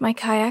launched my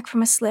kayak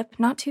from a slip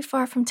not too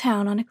far from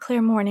town on a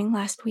clear morning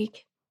last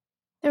week.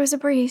 There was a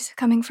breeze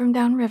coming from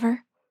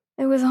downriver.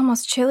 It was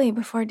almost chilly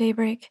before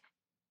daybreak.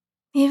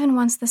 Even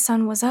once the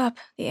sun was up,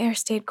 the air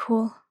stayed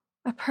cool.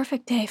 A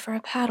perfect day for a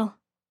paddle.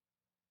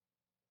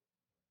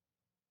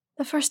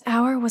 The first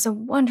hour was a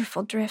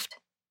wonderful drift.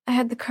 I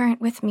had the current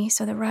with me,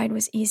 so the ride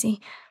was easy.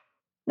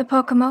 The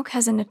Pocomoke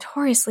has a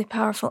notoriously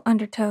powerful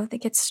undertow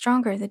that gets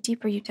stronger the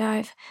deeper you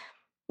dive.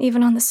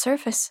 Even on the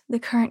surface, the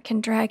current can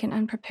drag an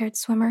unprepared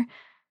swimmer.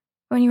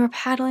 When you were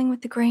paddling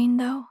with the grain,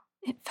 though,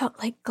 it felt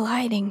like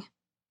gliding.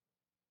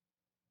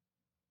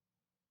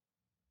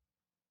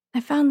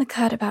 I found the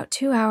cut about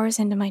 2 hours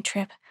into my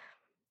trip.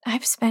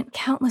 I've spent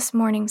countless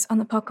mornings on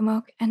the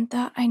Pocomoke and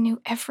thought I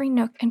knew every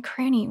nook and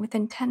cranny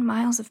within 10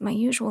 miles of my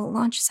usual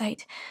launch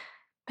site.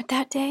 But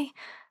that day,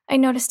 I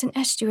noticed an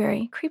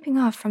estuary creeping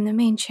off from the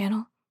main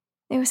channel.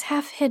 It was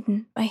half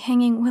hidden by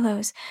hanging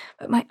willows,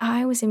 but my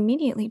eye was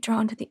immediately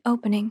drawn to the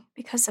opening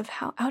because of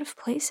how out of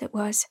place it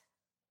was.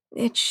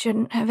 It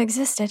shouldn't have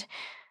existed.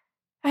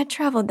 I'd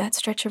traveled that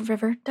stretch of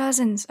river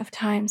dozens of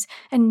times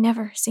and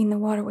never seen the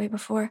waterway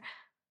before.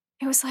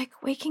 It was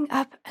like waking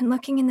up and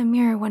looking in the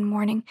mirror one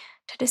morning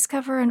to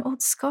discover an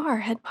old scar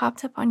had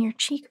popped up on your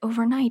cheek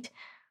overnight,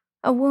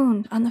 a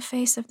wound on the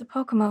face of the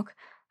Pocomoke,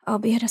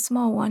 albeit a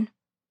small one.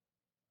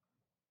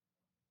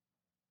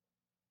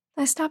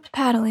 I stopped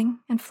paddling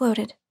and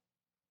floated.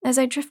 As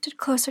I drifted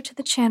closer to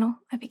the channel,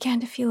 I began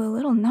to feel a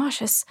little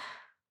nauseous.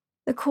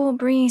 The cool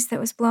breeze that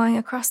was blowing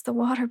across the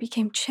water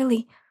became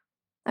chilly.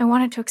 I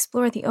wanted to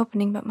explore the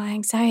opening, but my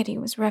anxiety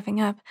was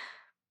revving up.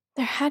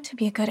 There had to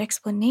be a good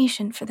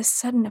explanation for the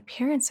sudden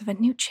appearance of a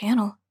new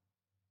channel.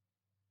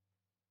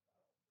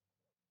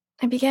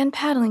 I began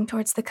paddling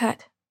towards the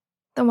cut.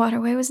 The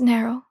waterway was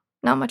narrow,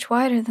 not much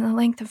wider than the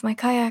length of my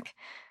kayak.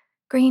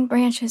 Green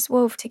branches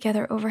wove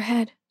together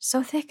overhead,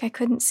 so thick I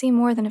couldn't see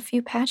more than a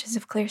few patches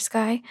of clear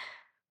sky.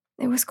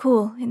 It was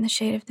cool in the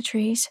shade of the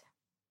trees.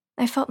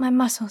 I felt my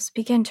muscles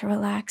begin to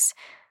relax.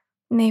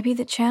 Maybe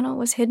the channel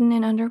was hidden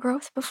in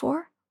undergrowth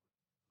before?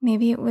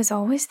 Maybe it was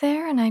always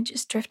there and I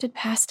just drifted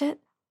past it?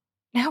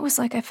 Now it was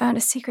like I found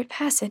a secret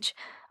passage,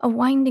 a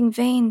winding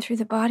vein through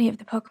the body of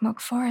the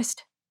Pocomoke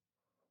forest.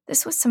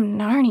 This was some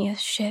Narnia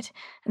shit,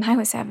 and I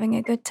was having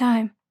a good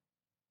time.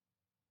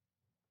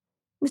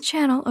 The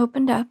channel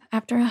opened up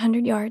after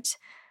 100 yards.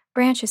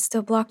 Branches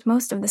still blocked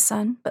most of the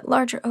sun, but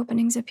larger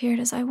openings appeared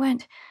as I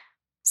went.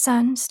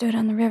 Sun stood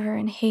on the river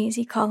in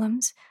hazy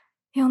columns.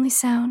 The only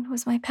sound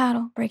was my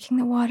paddle breaking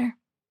the water.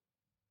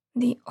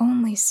 The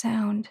only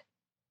sound.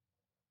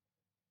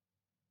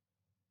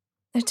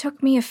 It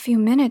took me a few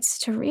minutes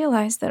to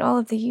realize that all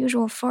of the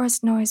usual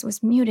forest noise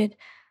was muted.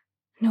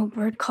 No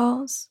bird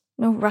calls,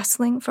 no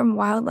rustling from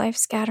wildlife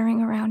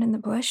scattering around in the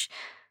bush.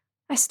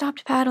 I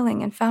stopped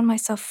paddling and found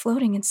myself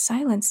floating in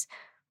silence.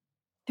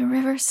 The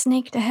river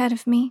snaked ahead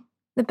of me,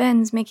 the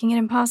bends making it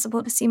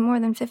impossible to see more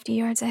than 50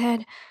 yards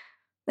ahead.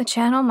 The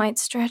channel might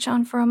stretch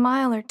on for a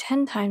mile or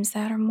 10 times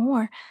that or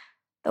more.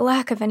 The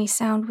lack of any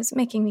sound was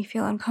making me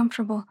feel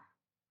uncomfortable.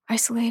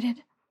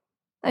 isolated.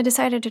 I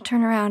decided to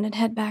turn around and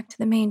head back to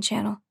the main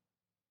channel.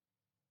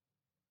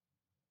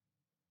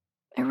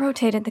 I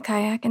rotated the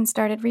kayak and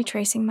started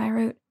retracing my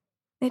route.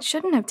 It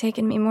shouldn't have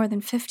taken me more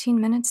than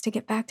 15 minutes to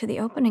get back to the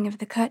opening of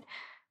the cut.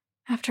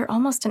 After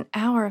almost an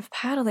hour of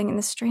paddling in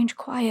the strange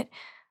quiet,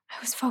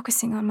 I was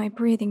focusing on my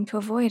breathing to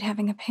avoid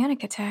having a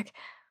panic attack.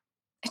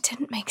 It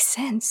didn't make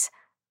sense.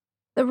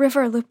 The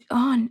river looped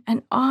on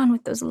and on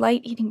with those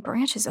light-eating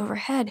branches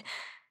overhead.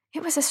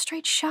 It was a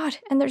straight shot,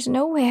 and there's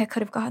no way I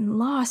could have gotten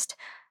lost.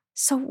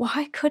 So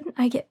why couldn't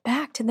I get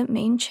back to the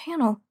main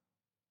channel?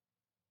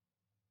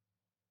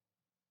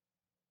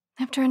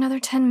 After another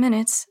 10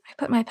 minutes, I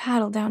put my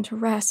paddle down to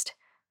rest.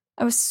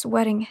 I was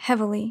sweating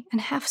heavily and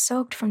half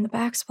soaked from the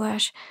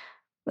backsplash.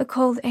 The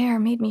cold air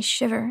made me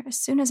shiver as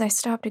soon as I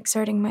stopped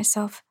exerting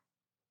myself.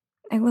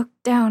 I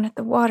looked down at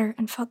the water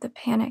and felt the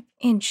panic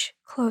inch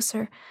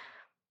closer.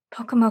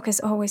 Pocomoke is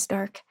always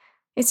dark.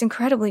 It's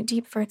incredibly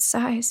deep for its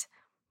size.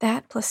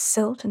 That, plus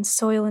silt and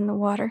soil in the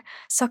water,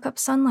 suck up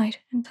sunlight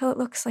until it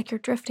looks like you're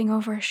drifting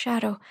over a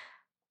shadow.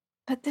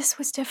 But this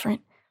was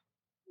different.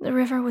 The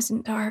river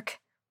wasn't dark.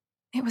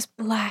 It was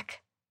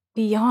black,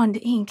 beyond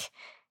ink.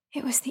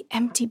 It was the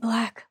empty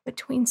black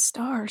between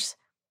stars.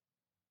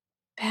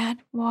 Bad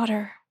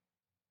water.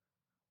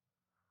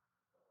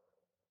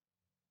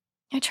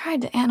 I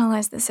tried to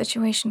analyze the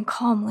situation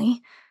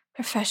calmly,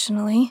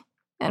 professionally,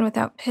 and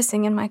without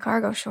pissing in my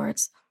cargo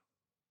shorts.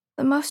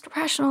 The most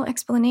rational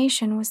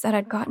explanation was that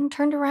I'd gotten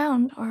turned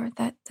around, or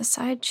that the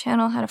side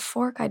channel had a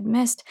fork I'd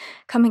missed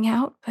coming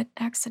out but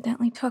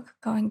accidentally took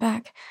going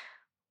back.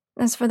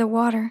 As for the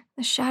water,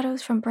 the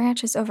shadows from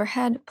branches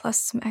overhead plus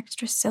some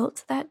extra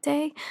silt that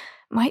day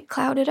might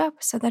cloud it up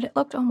so that it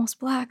looked almost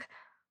black.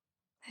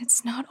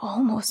 It's not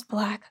almost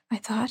black, I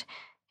thought.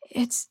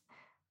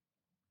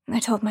 I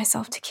told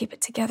myself to keep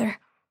it together.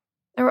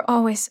 There were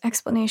always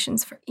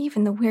explanations for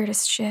even the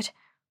weirdest shit.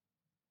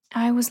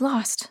 I was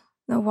lost.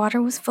 The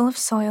water was full of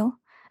soil,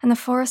 and the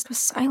forest was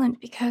silent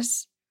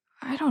because,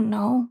 I don't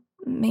know,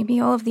 maybe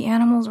all of the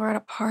animals were at a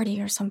party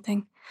or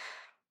something.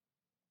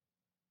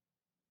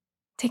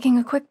 Taking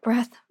a quick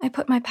breath, I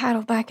put my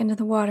paddle back into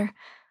the water.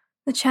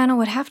 The channel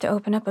would have to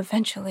open up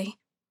eventually.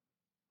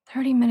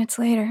 30 minutes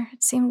later,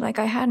 it seemed like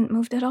I hadn't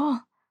moved at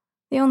all.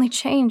 The only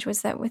change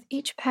was that with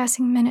each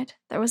passing minute,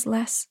 there was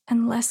less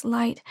and less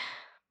light.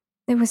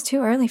 It was too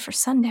early for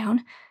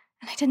sundown,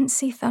 and I didn't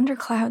see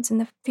thunderclouds in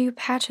the few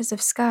patches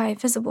of sky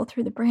visible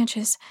through the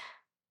branches.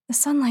 The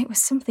sunlight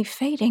was simply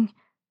fading,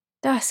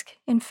 dusk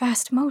in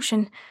fast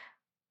motion.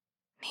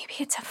 Maybe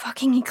it's a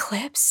fucking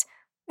eclipse,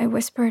 I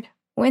whispered,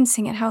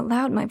 wincing at how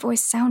loud my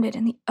voice sounded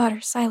in the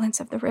utter silence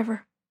of the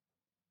river.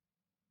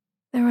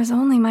 There was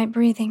only my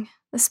breathing,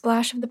 the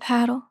splash of the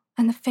paddle,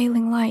 and the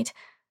failing light.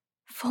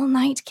 Full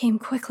night came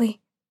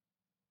quickly.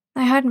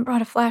 I hadn't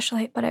brought a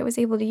flashlight, but I was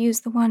able to use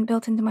the one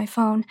built into my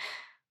phone.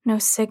 No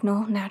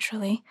signal,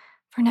 naturally,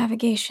 for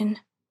navigation.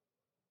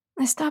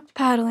 I stopped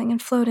paddling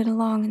and floated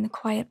along in the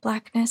quiet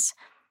blackness.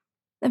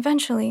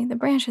 Eventually, the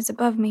branches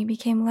above me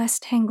became less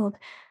tangled.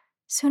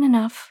 Soon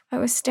enough, I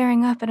was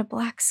staring up at a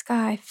black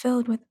sky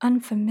filled with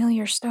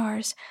unfamiliar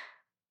stars.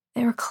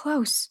 They were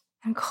close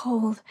and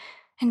cold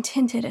and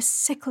tinted a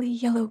sickly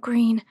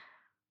yellow-green,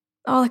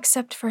 all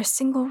except for a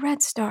single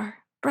red star,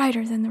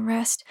 brighter than the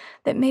rest,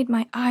 that made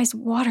my eyes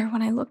water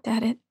when I looked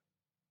at it.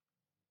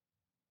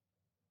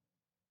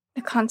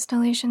 The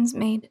constellations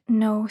made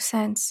no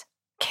sense.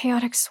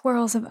 Chaotic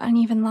swirls of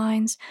uneven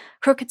lines,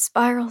 crooked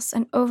spirals,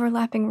 and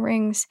overlapping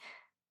rings.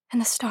 And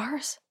the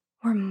stars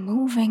were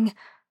moving,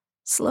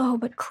 slow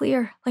but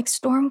clear, like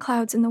storm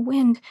clouds in the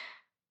wind.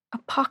 A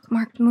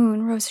pockmarked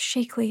moon rose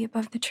shakily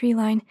above the tree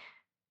line.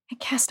 It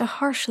cast a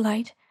harsh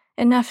light,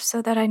 enough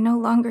so that I no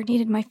longer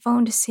needed my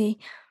phone to see.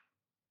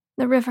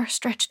 The river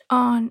stretched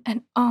on,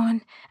 and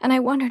I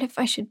wondered if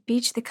I should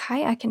beach the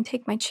kayak and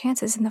take my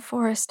chances in the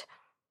forest.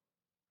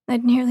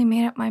 I'd nearly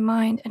made up my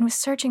mind and was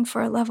searching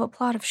for a level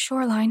plot of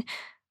shoreline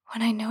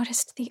when I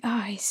noticed the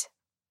eyes.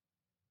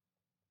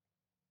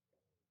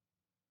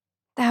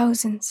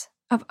 Thousands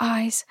of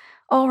eyes,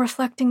 all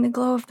reflecting the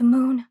glow of the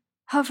moon,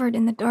 hovered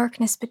in the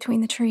darkness between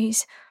the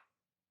trees.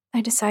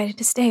 I decided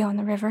to stay on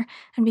the river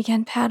and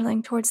began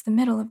paddling towards the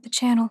middle of the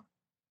channel.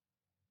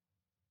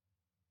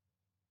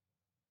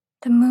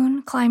 The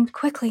moon climbed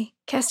quickly,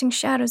 casting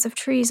shadows of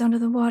trees onto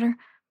the water.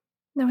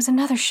 There was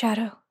another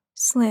shadow,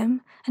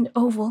 slim and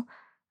oval,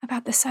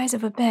 about the size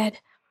of a bed.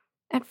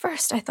 At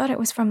first, I thought it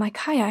was from my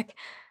kayak,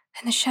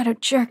 and the shadow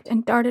jerked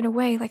and darted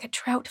away like a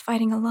trout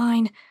fighting a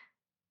line.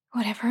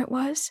 Whatever it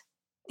was,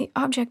 the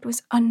object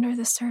was under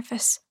the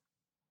surface.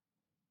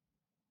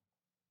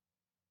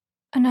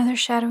 Another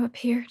shadow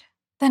appeared,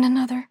 then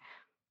another.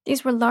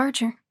 These were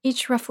larger,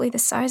 each roughly the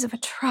size of a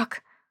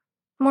truck.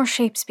 More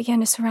shapes began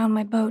to surround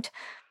my boat.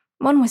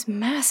 One was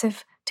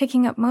massive,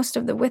 taking up most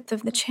of the width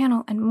of the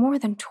channel and more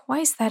than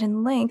twice that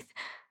in length.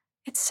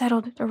 It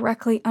settled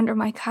directly under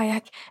my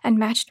kayak and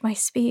matched my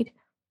speed.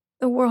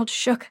 The world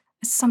shook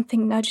as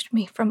something nudged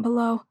me from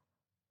below.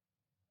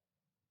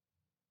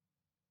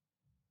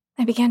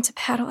 I began to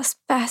paddle as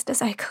fast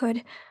as I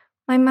could.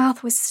 My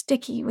mouth was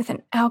sticky with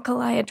an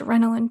alkali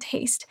adrenaline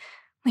taste.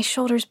 My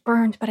shoulders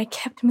burned, but I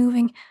kept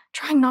moving,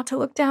 trying not to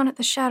look down at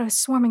the shadows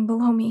swarming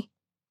below me.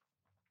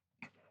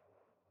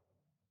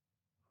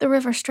 The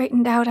river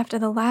straightened out after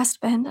the last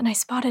bend, and I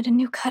spotted a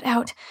new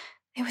cutout.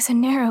 It was a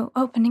narrow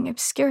opening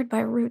obscured by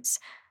roots.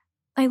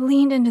 I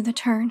leaned into the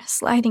turn,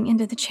 sliding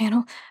into the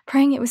channel,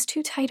 praying it was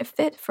too tight a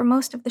fit for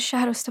most of the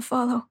shadows to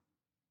follow.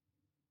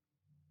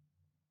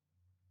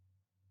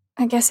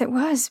 I guess it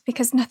was,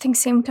 because nothing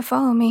seemed to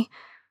follow me.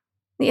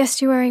 The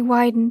estuary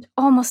widened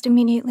almost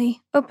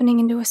immediately, opening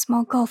into a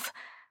small gulf.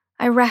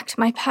 I racked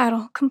my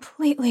paddle,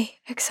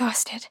 completely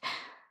exhausted.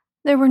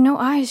 There were no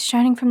eyes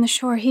shining from the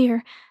shore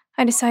here.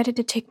 I decided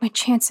to take my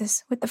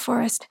chances with the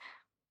forest.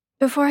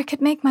 Before I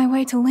could make my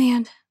way to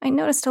land, I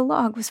noticed a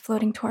log was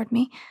floating toward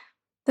me.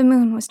 The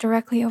moon was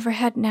directly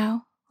overhead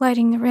now,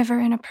 lighting the river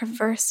in a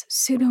perverse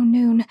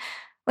pseudo-noon,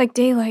 like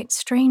daylight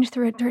strained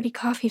through a dirty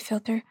coffee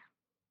filter.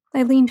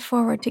 I leaned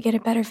forward to get a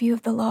better view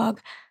of the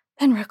log,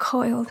 then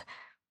recoiled.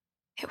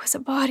 It was a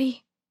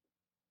body.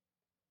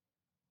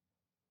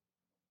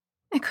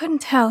 I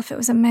couldn't tell if it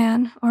was a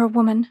man or a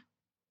woman.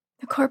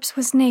 The corpse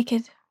was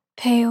naked,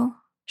 pale,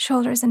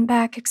 shoulders and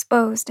back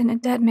exposed in a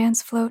dead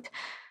man's float.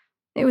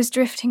 It was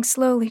drifting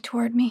slowly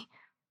toward me.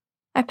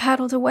 I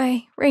paddled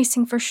away,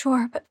 racing for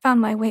shore, but found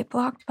my way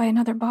blocked by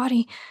another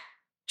body.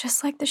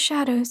 Just like the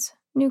shadows,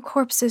 new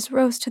corpses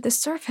rose to the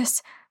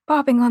surface,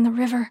 bobbing on the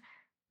river,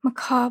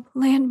 macabre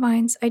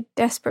landmines I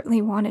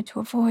desperately wanted to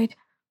avoid.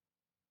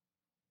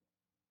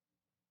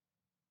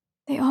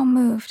 They all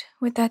moved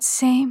with that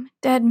same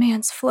dead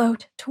man's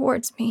float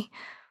towards me.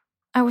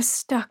 I was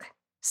stuck,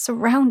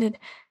 surrounded,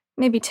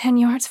 maybe 10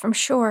 yards from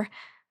shore.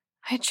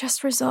 I had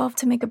just resolved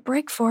to make a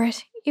break for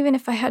it, even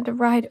if I had to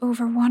ride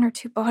over 1 or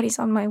 2 bodies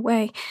on my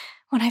way,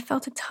 when I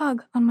felt a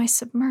tug on my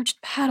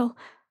submerged paddle.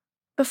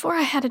 Before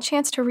I had a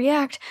chance to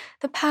react,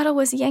 the paddle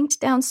was yanked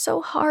down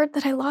so hard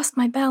that I lost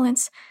my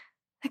balance.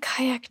 The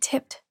kayak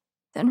tipped,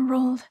 then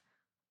rolled.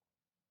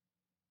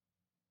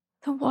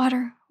 The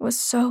water was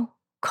so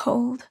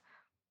cold.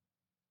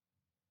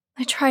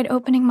 I tried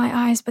opening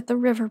my eyes, but the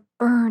river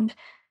burned.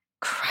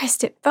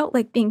 Christ, it felt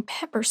like being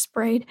pepper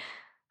sprayed.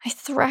 I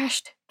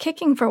thrashed,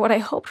 kicking for what I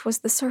hoped was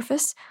the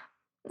surface.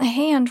 A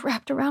hand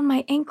wrapped around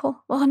my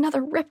ankle, while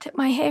another ripped at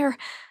my hair.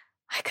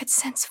 I could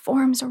sense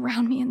forms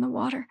around me in the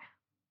water.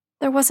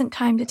 There wasn't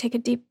time to take a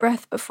deep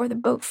breath before the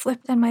boat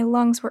flipped and my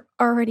lungs were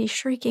already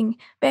shrieking,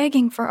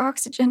 begging for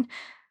oxygen.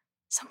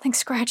 Something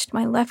scratched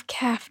my left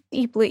calf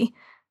deeply.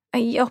 I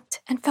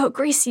yelped and felt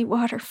greasy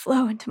water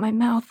flow into my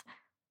mouth.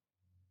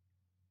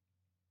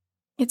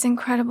 It's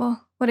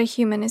incredible what a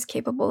human is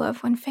capable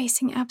of when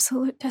facing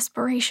absolute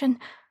desperation.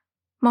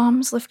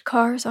 Moms lift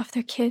cars off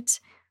their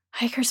kids,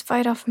 hikers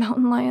fight off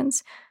mountain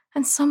lions,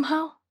 and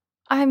somehow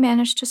I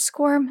managed to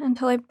squirm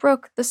until I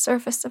broke the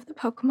surface of the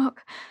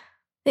Pocomoke.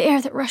 The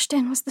air that rushed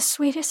in was the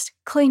sweetest,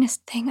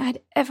 cleanest thing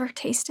I'd ever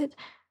tasted.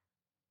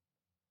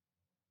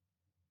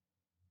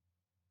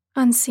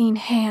 Unseen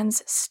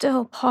hands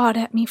still pawed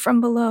at me from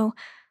below.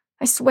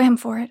 I swam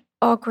for it,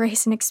 all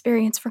grace and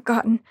experience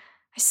forgotten.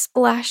 I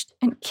splashed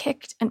and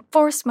kicked and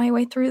forced my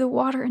way through the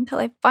water until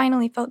I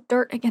finally felt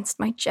dirt against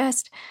my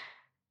chest.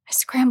 I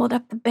scrambled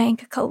up the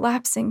bank,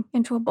 collapsing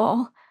into a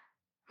ball.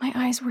 My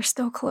eyes were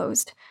still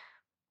closed.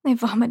 I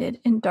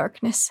vomited in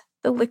darkness,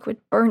 the liquid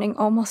burning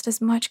almost as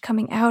much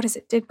coming out as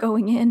it did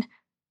going in.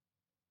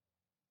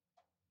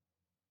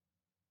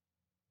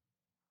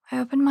 I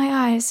opened my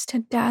eyes to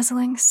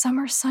dazzling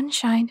summer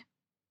sunshine.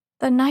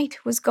 The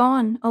night was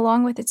gone,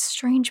 along with its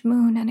strange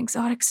moon and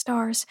exotic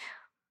stars.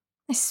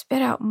 I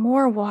spit out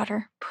more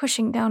water,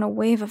 pushing down a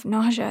wave of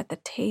nausea at the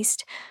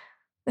taste.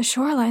 The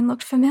shoreline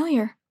looked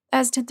familiar,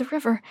 as did the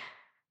river.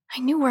 I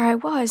knew where I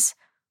was.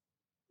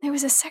 There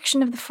was a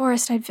section of the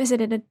forest I'd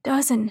visited a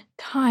dozen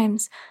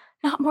times,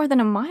 not more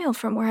than a mile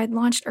from where I'd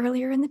launched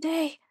earlier in the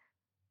day.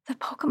 The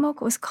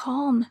Pocomoke was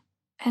calm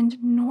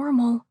and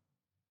normal.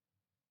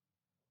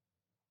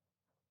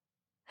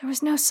 There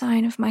was no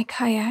sign of my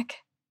kayak.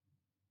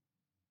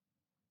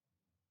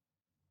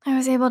 I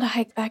was able to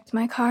hike back to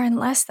my car in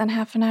less than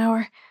half an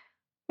hour.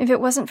 If it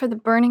wasn't for the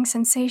burning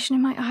sensation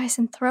in my eyes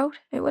and throat,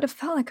 it would have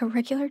felt like a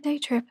regular day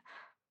trip.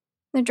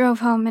 I drove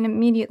home and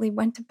immediately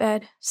went to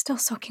bed, still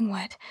soaking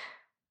wet.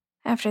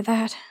 After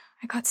that,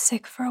 I got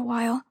sick for a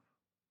while.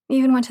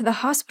 Even went to the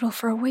hospital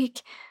for a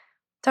week.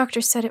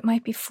 Doctors said it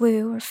might be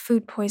flu or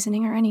food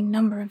poisoning or any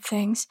number of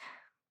things.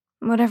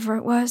 Whatever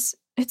it was,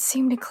 it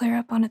seemed to clear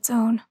up on its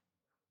own.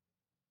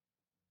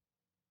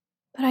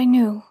 But I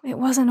knew it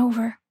wasn't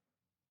over.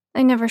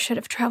 I never should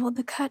have traveled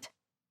the cut.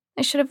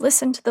 I should have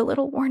listened to the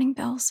little warning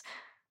bells.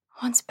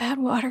 Once bad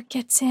water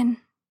gets in,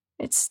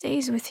 it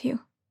stays with you,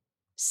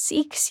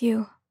 seeks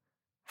you,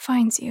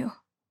 finds you.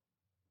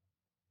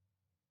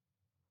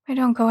 I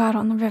don't go out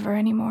on the river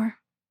anymore.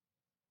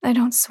 I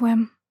don't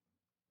swim.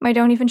 I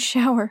don't even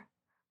shower.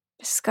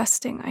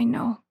 Disgusting, I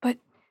know, but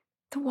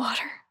the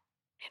water,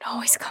 it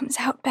always comes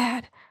out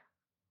bad.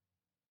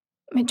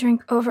 I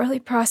drink overly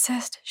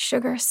processed,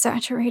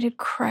 sugar-saturated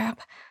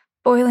crap,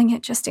 boiling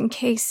it just in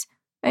case,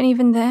 and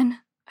even then,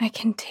 I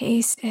can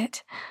taste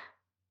it.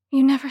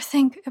 You never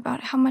think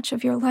about how much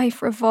of your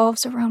life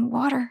revolves around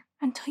water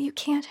until you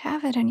can't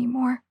have it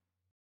anymore.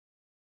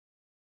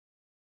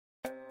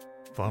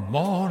 For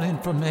more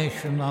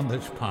information on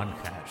this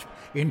podcast,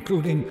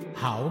 including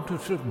how to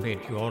submit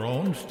your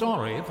own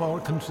story for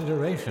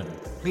consideration,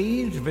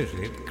 please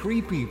visit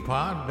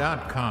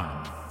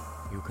creepypod.com.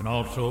 You can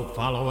also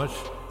follow us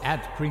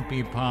at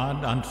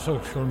CreepyPod on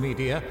social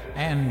media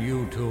and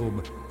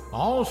YouTube.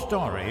 All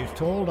stories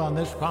told on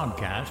this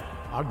podcast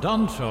are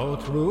done so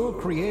through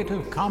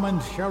Creative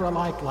Commons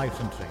Share-alike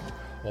licensing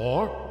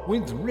or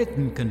with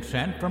written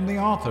consent from the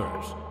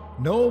authors.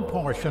 No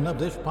portion of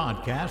this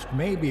podcast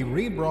may be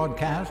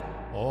rebroadcast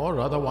or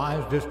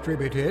otherwise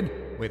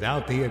distributed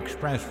without the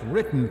express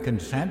written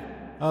consent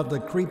of the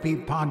Creepy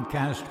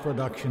Podcast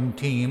production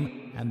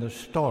team and the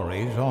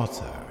story's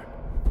author.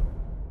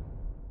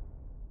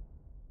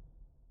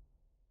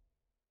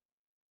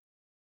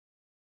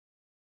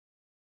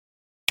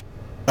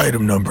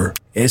 Item number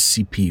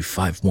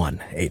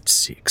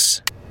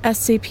SCP-5186.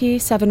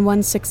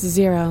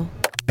 SCP-7160.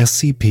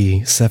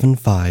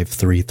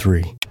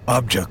 SCP-7533.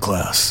 Object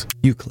Class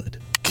Euclid.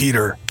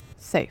 Keter.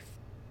 Safe.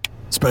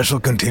 Special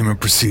Containment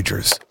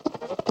Procedures.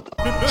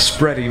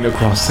 Spreading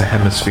across the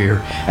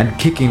hemisphere and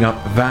kicking up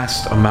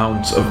vast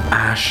amounts of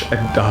ash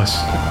and dust.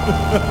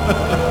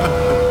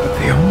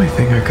 The only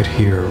thing I could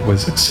hear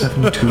was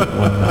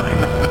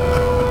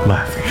 7219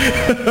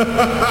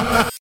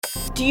 laughing.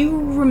 Do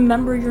you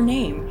remember your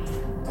name?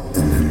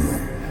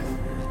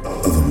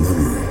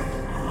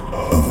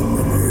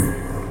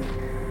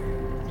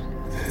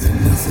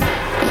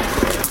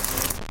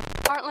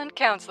 Heartland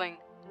Counseling.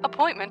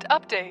 Appointment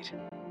update.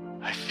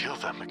 I feel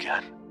them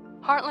again.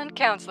 Heartland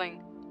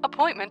Counseling.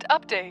 Appointment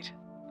update.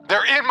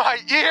 They're in my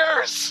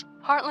ears!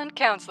 Heartland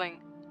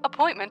Counseling.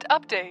 Appointment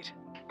update.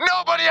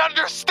 Nobody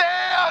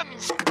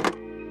understands!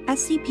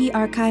 SCP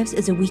Archives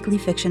is a weekly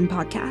fiction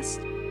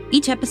podcast.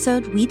 Each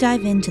episode, we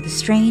dive into the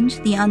strange,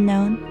 the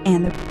unknown,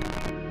 and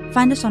the...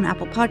 Find us on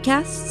Apple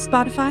Podcasts,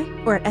 Spotify,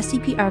 or at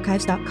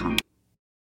scparchives.com.